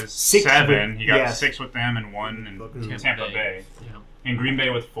Brady has 6 7. He got yes. 6 with them and 1 in Tampa Bay. Yeah. And Green Bay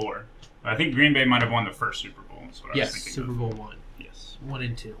with 4. I think Green Bay might have won the first Super Bowl. That's what I was Yes, thinking Super of. Bowl 1, Yes. 1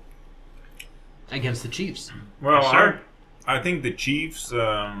 and 2 against the Chiefs. Well, Yes, sir. I think the Chiefs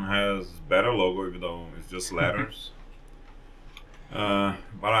has better logo, even though it's just letters. But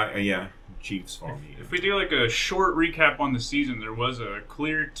Chiefs for me. If we do like a short recap on the season, there was a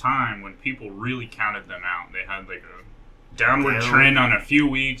clear time when people really counted them out. They had like a downward Down. trend on a few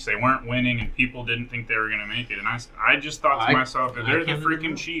weeks. They weren't winning, and people didn't think they were going to make it. And I just thought to I- myself, if I they're the counted them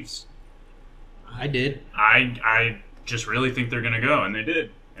freaking out. Chiefs, I did. I just really think they're going to go, and they did.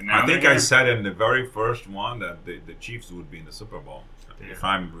 And now I think they're I gonna- said in the very first one that the Chiefs would be in the Super Bowl, if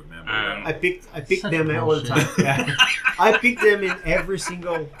I remember. I picked Such them all the time. bullshit. Yeah. I picked them in every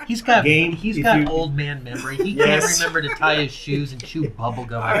single. He's got Game, He's if got you- old man memory. He Yes. can't remember to tie his shoes and chew bubble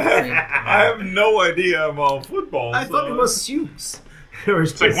gum. at the same time. I have no idea about football. I thought it was Sioux.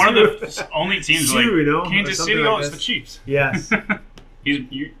 It's like one of the only teams Sioux, like you know, or Kansas something City. like Oh, it's that. the Chiefs. Yes.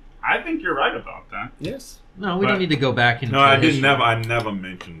 I think you're right about that. Yes. No, we But- don't need to go back into No, I history. didn't. I never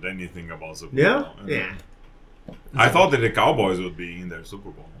mentioned anything about Super Yeah? Bowl. Yeah. I thought that the Cowboys would be in their Super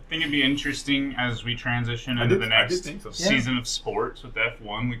Bowl. I think it'd be interesting as we transition I into did- the I did next think so. season of sports with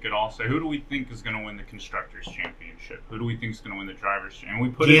F1. We could all say, who do we think is going to win the Constructors' Championship? Who do we think is going to win the Drivers' Championship? And we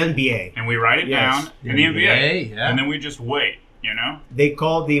put The it, NBA. and we write it Yes. down in the NBA. yeah. And then we just wait, you know? They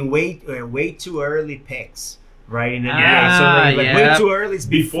call the way too early picks, right? In the Yeah. so like Yeah. way too early is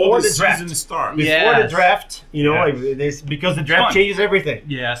before the draft. season starts. Before Yes. the draft, you know, Yes. like this, because the Fun. draft changes everything.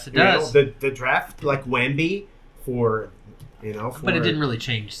 Yes, it You know, does. the draft, like Wemby, for But it didn't really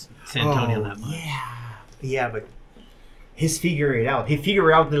change San Antonio that much. Yeah, but he's figuring it out. He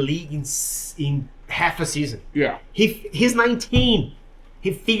figured out the league in half a season. Yeah. He's 19.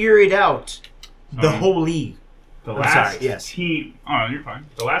 He figured it out. The whole league. The I'm last sorry, yes. team, oh, you're fine.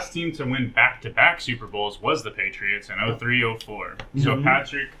 The last team to win back-to-back Super Bowls was the Patriots in 03-04. So Mhm.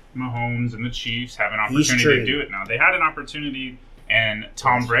 Patrick Mahomes and the Chiefs have an He's opportunity to true. do it now. They had an opportunity, and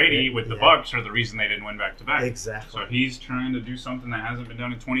Tom Yes. Brady with the Yeah. Bucks are the reason they didn't win back-to-back. Exactly. So he's trying to do something that hasn't been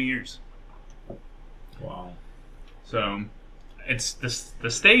done in 20 years. Wow. So it's the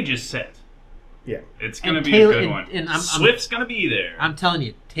stage is set. Yeah. It's going to And be Taylor- a good and- one. and I'm- Swift's going to be there. I'm telling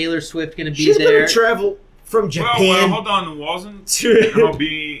you, Taylor Swift going to be She's there. gonna travel from Well, Japan. hold on. Wasn't to- gonna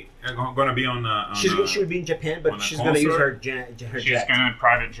be gonna be on she would be in Japan, on but a she's gonna use concert? her She's jet. going to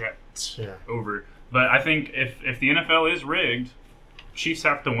private jet Yeah. over. But I think if the NFL is rigged, Chiefs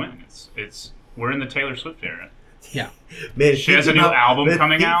have to win. It's we're in the Taylor Swift era. Man, She has a think new about- album but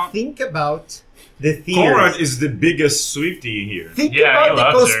coming out. Think about the theories. Conrad is the biggest Swiftie here. Think Yeah, he about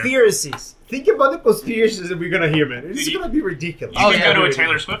the loves her. conspiracies. Think about the conspiracies that we're gonna hear, man. It's You- gonna be ridiculous. You Oh, can yeah. go to a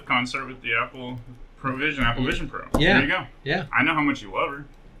Taylor Swift concert with the Apple Vision Pro. Yeah. There you go. Yeah, I know how much you love her.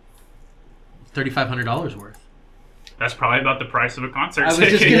 $3,500 worth. That's probably about the price of a concert I was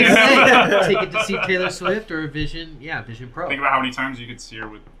just ticket. going to say, take it to see Taylor Swift or a Vision Pro. Think about how many times you could see her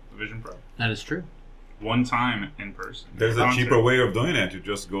with the Vision Pro. That is true. One time in person. There's a Concert. cheaper way of doing it. You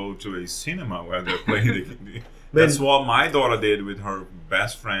just go to a cinema where they're playing the. That's what my daughter did with her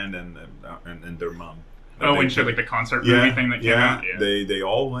best friend and their mom. Oh, They- when she had like the concert yeah, movie thing that came out? Yeah. They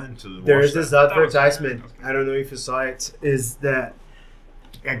all went to There watch is this that. advertisement. was- I don't know if you saw it. Is that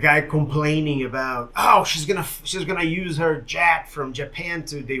a guy complaining about? Oh, she's gonna use her jet from Japan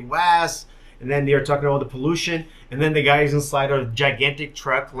to the West, and then they're talking about the pollution, and then the guy is inside a gigantic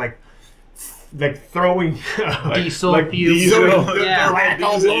truck, like throwing Diesel like fumes. diesel, Yeah. crack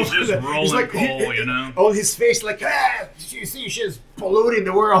all He's over just the- rolling he's like, coal, you know? on his face, like, you see, she's polluting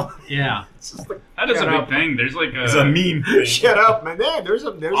the world. Yeah. It's just like, That is a shut big up. thing. There's like It's a meme thing. Shut up, man. Yeah, there's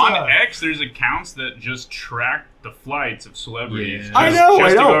on a X, there's accounts that just track the flights of celebrities. Yeah. Just, I know, just I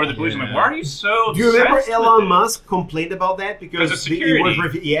to know. go over the pollution. Yeah. Like, why are you so? Do you remember obsessed with Elon it? Musk complained about that because of he security.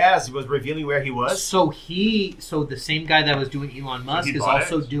 was yes, he was revealing where he was. So the same guy that was doing Elon Musk he is bought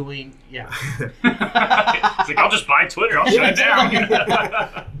also X? doing It's like, I'll just buy Twitter. I'll shut it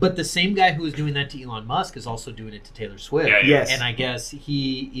down. But the same guy who was doing that to Elon Musk is also doing it to Taylor Swift. Yeah, yeah. Yes. And I guess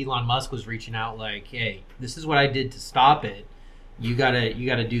Elon Musk was reaching out like, "Hey, this is what I did to stop it. You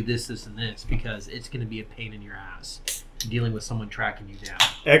gotta do this, and this because it's gonna be a pain in your ass dealing with someone tracking you down."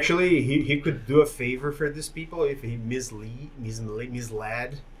 Actually, he could do a favor for these people if he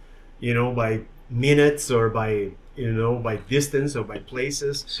misled, by minutes or by distance or by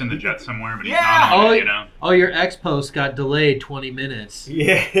places. Send the jet somewhere, but he's Yeah. not on Oh, it, you know. Oh, your X post got delayed 20 minutes.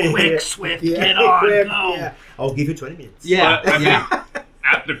 Yeah. Quick, Swift, Yeah, get on, quick, go. yeah. I'll give you 20 minutes. Yeah, But I yeah. think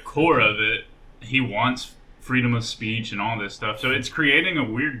at the core of it, he wants freedom of speech and all this stuff. So it's creating a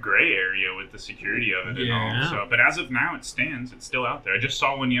weird gray area with the security of it and Yeah. all. So, but as of now, it stands. It's still out there. I just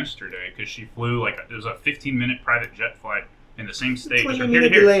saw one yesterday because she flew it was a 15-minute private jet flight in the same state. It was 20 from here to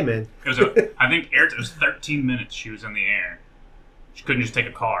minute here. delay, man. It was I think it was 13 minutes she was in the air. She couldn't just take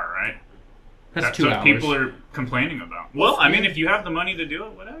a car, right? That's 2 what hours. people are complaining about. Well, I mean, if you have the money to do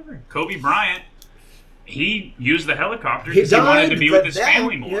it, whatever. Kobe Bryant, he used the helicopter He because he wanted died, to be but with his then-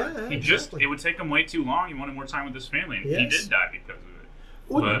 family more. yeah, He exactly. it would take him way too long. He wanted more time with his family, and he Yes. did die because of it.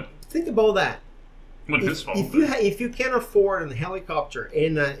 Well, think about that. But wasn't his fault. If you can afford a helicopter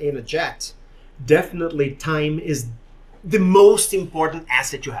in a jet, definitely time is the most important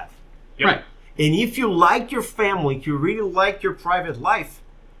asset you have. Yep. Right. And if you like your family, if you really like your private life,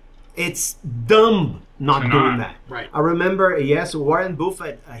 it's dumb not To doing not. that. Right. I remember, yes, Warren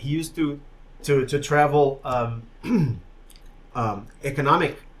Buffett. He used to travel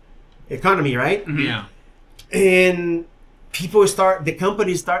economy, right? Mhm. Yeah. And the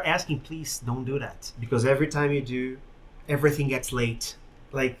companies start asking, please don't do that, because every time you do, everything gets late.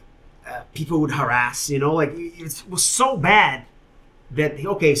 Like people would harass, like it was so bad that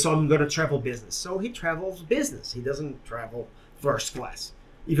okay, so I'm gonna travel business. So he travels business. He doesn't travel first class.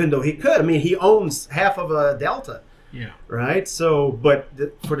 even though he could. I mean, he owns half of a Delta, Yeah. right? So, but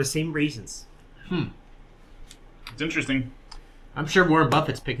for the same reasons. It's interesting. I'm sure Warren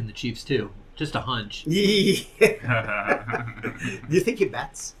Buffett's picking the Chiefs too. Just a hunch. Yeah. Do you think he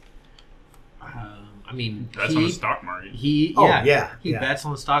bets? I mean, That's on the stock market. He Oh, yeah, he yeah. bets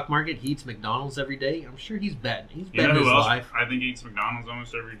on the stock market. He eats McDonald's every day. I'm sure he's betting. He's You know betting who his else life. I think eats McDonald's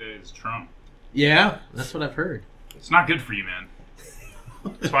almost every day is Trump. Yeah, that's what I've heard. It's not good for you, man.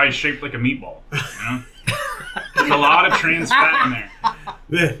 That's why he's shaped like a meatball. You know, there's a lot of trans fat in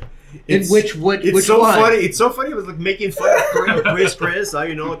there. It's so one? Funny. It's so funny. It was like making fun of Chris.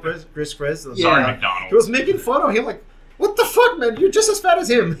 You know, Chris. Sorry, McDonald's. He was making fun of him. Like, what the fuck, man? You're just as fat as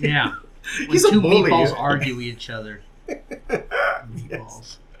him. Yeah. He's When a two bully. meatballs argue with each other.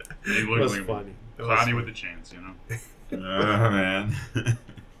 Yes. They look That was like funny. That was Cloudy funny. with a chance, you know. Oh, man.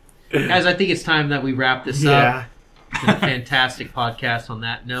 Guys, I think it's time that we wrap this up. Yeah. It's been a fantastic podcast on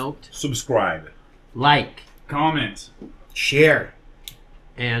that note. Subscribe. Like. Comment. Share.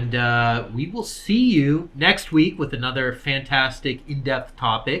 And we will see you next week with another fantastic in-depth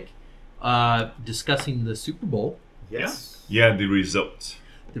topic discussing the Super Bowl, Yes. Yeah, the results.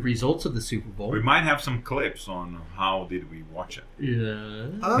 the results of the Super Bowl. We might have some clips on how did we watch it. Yeah.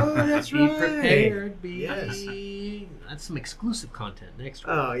 Oh, that's Be right. prepared. Yes. That's some exclusive content next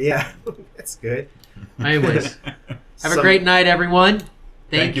week. Oh, yeah. That's good. Anyways, have a Some- great night, everyone. Thank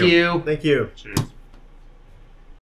Thank you. you. Thank you. Cheers.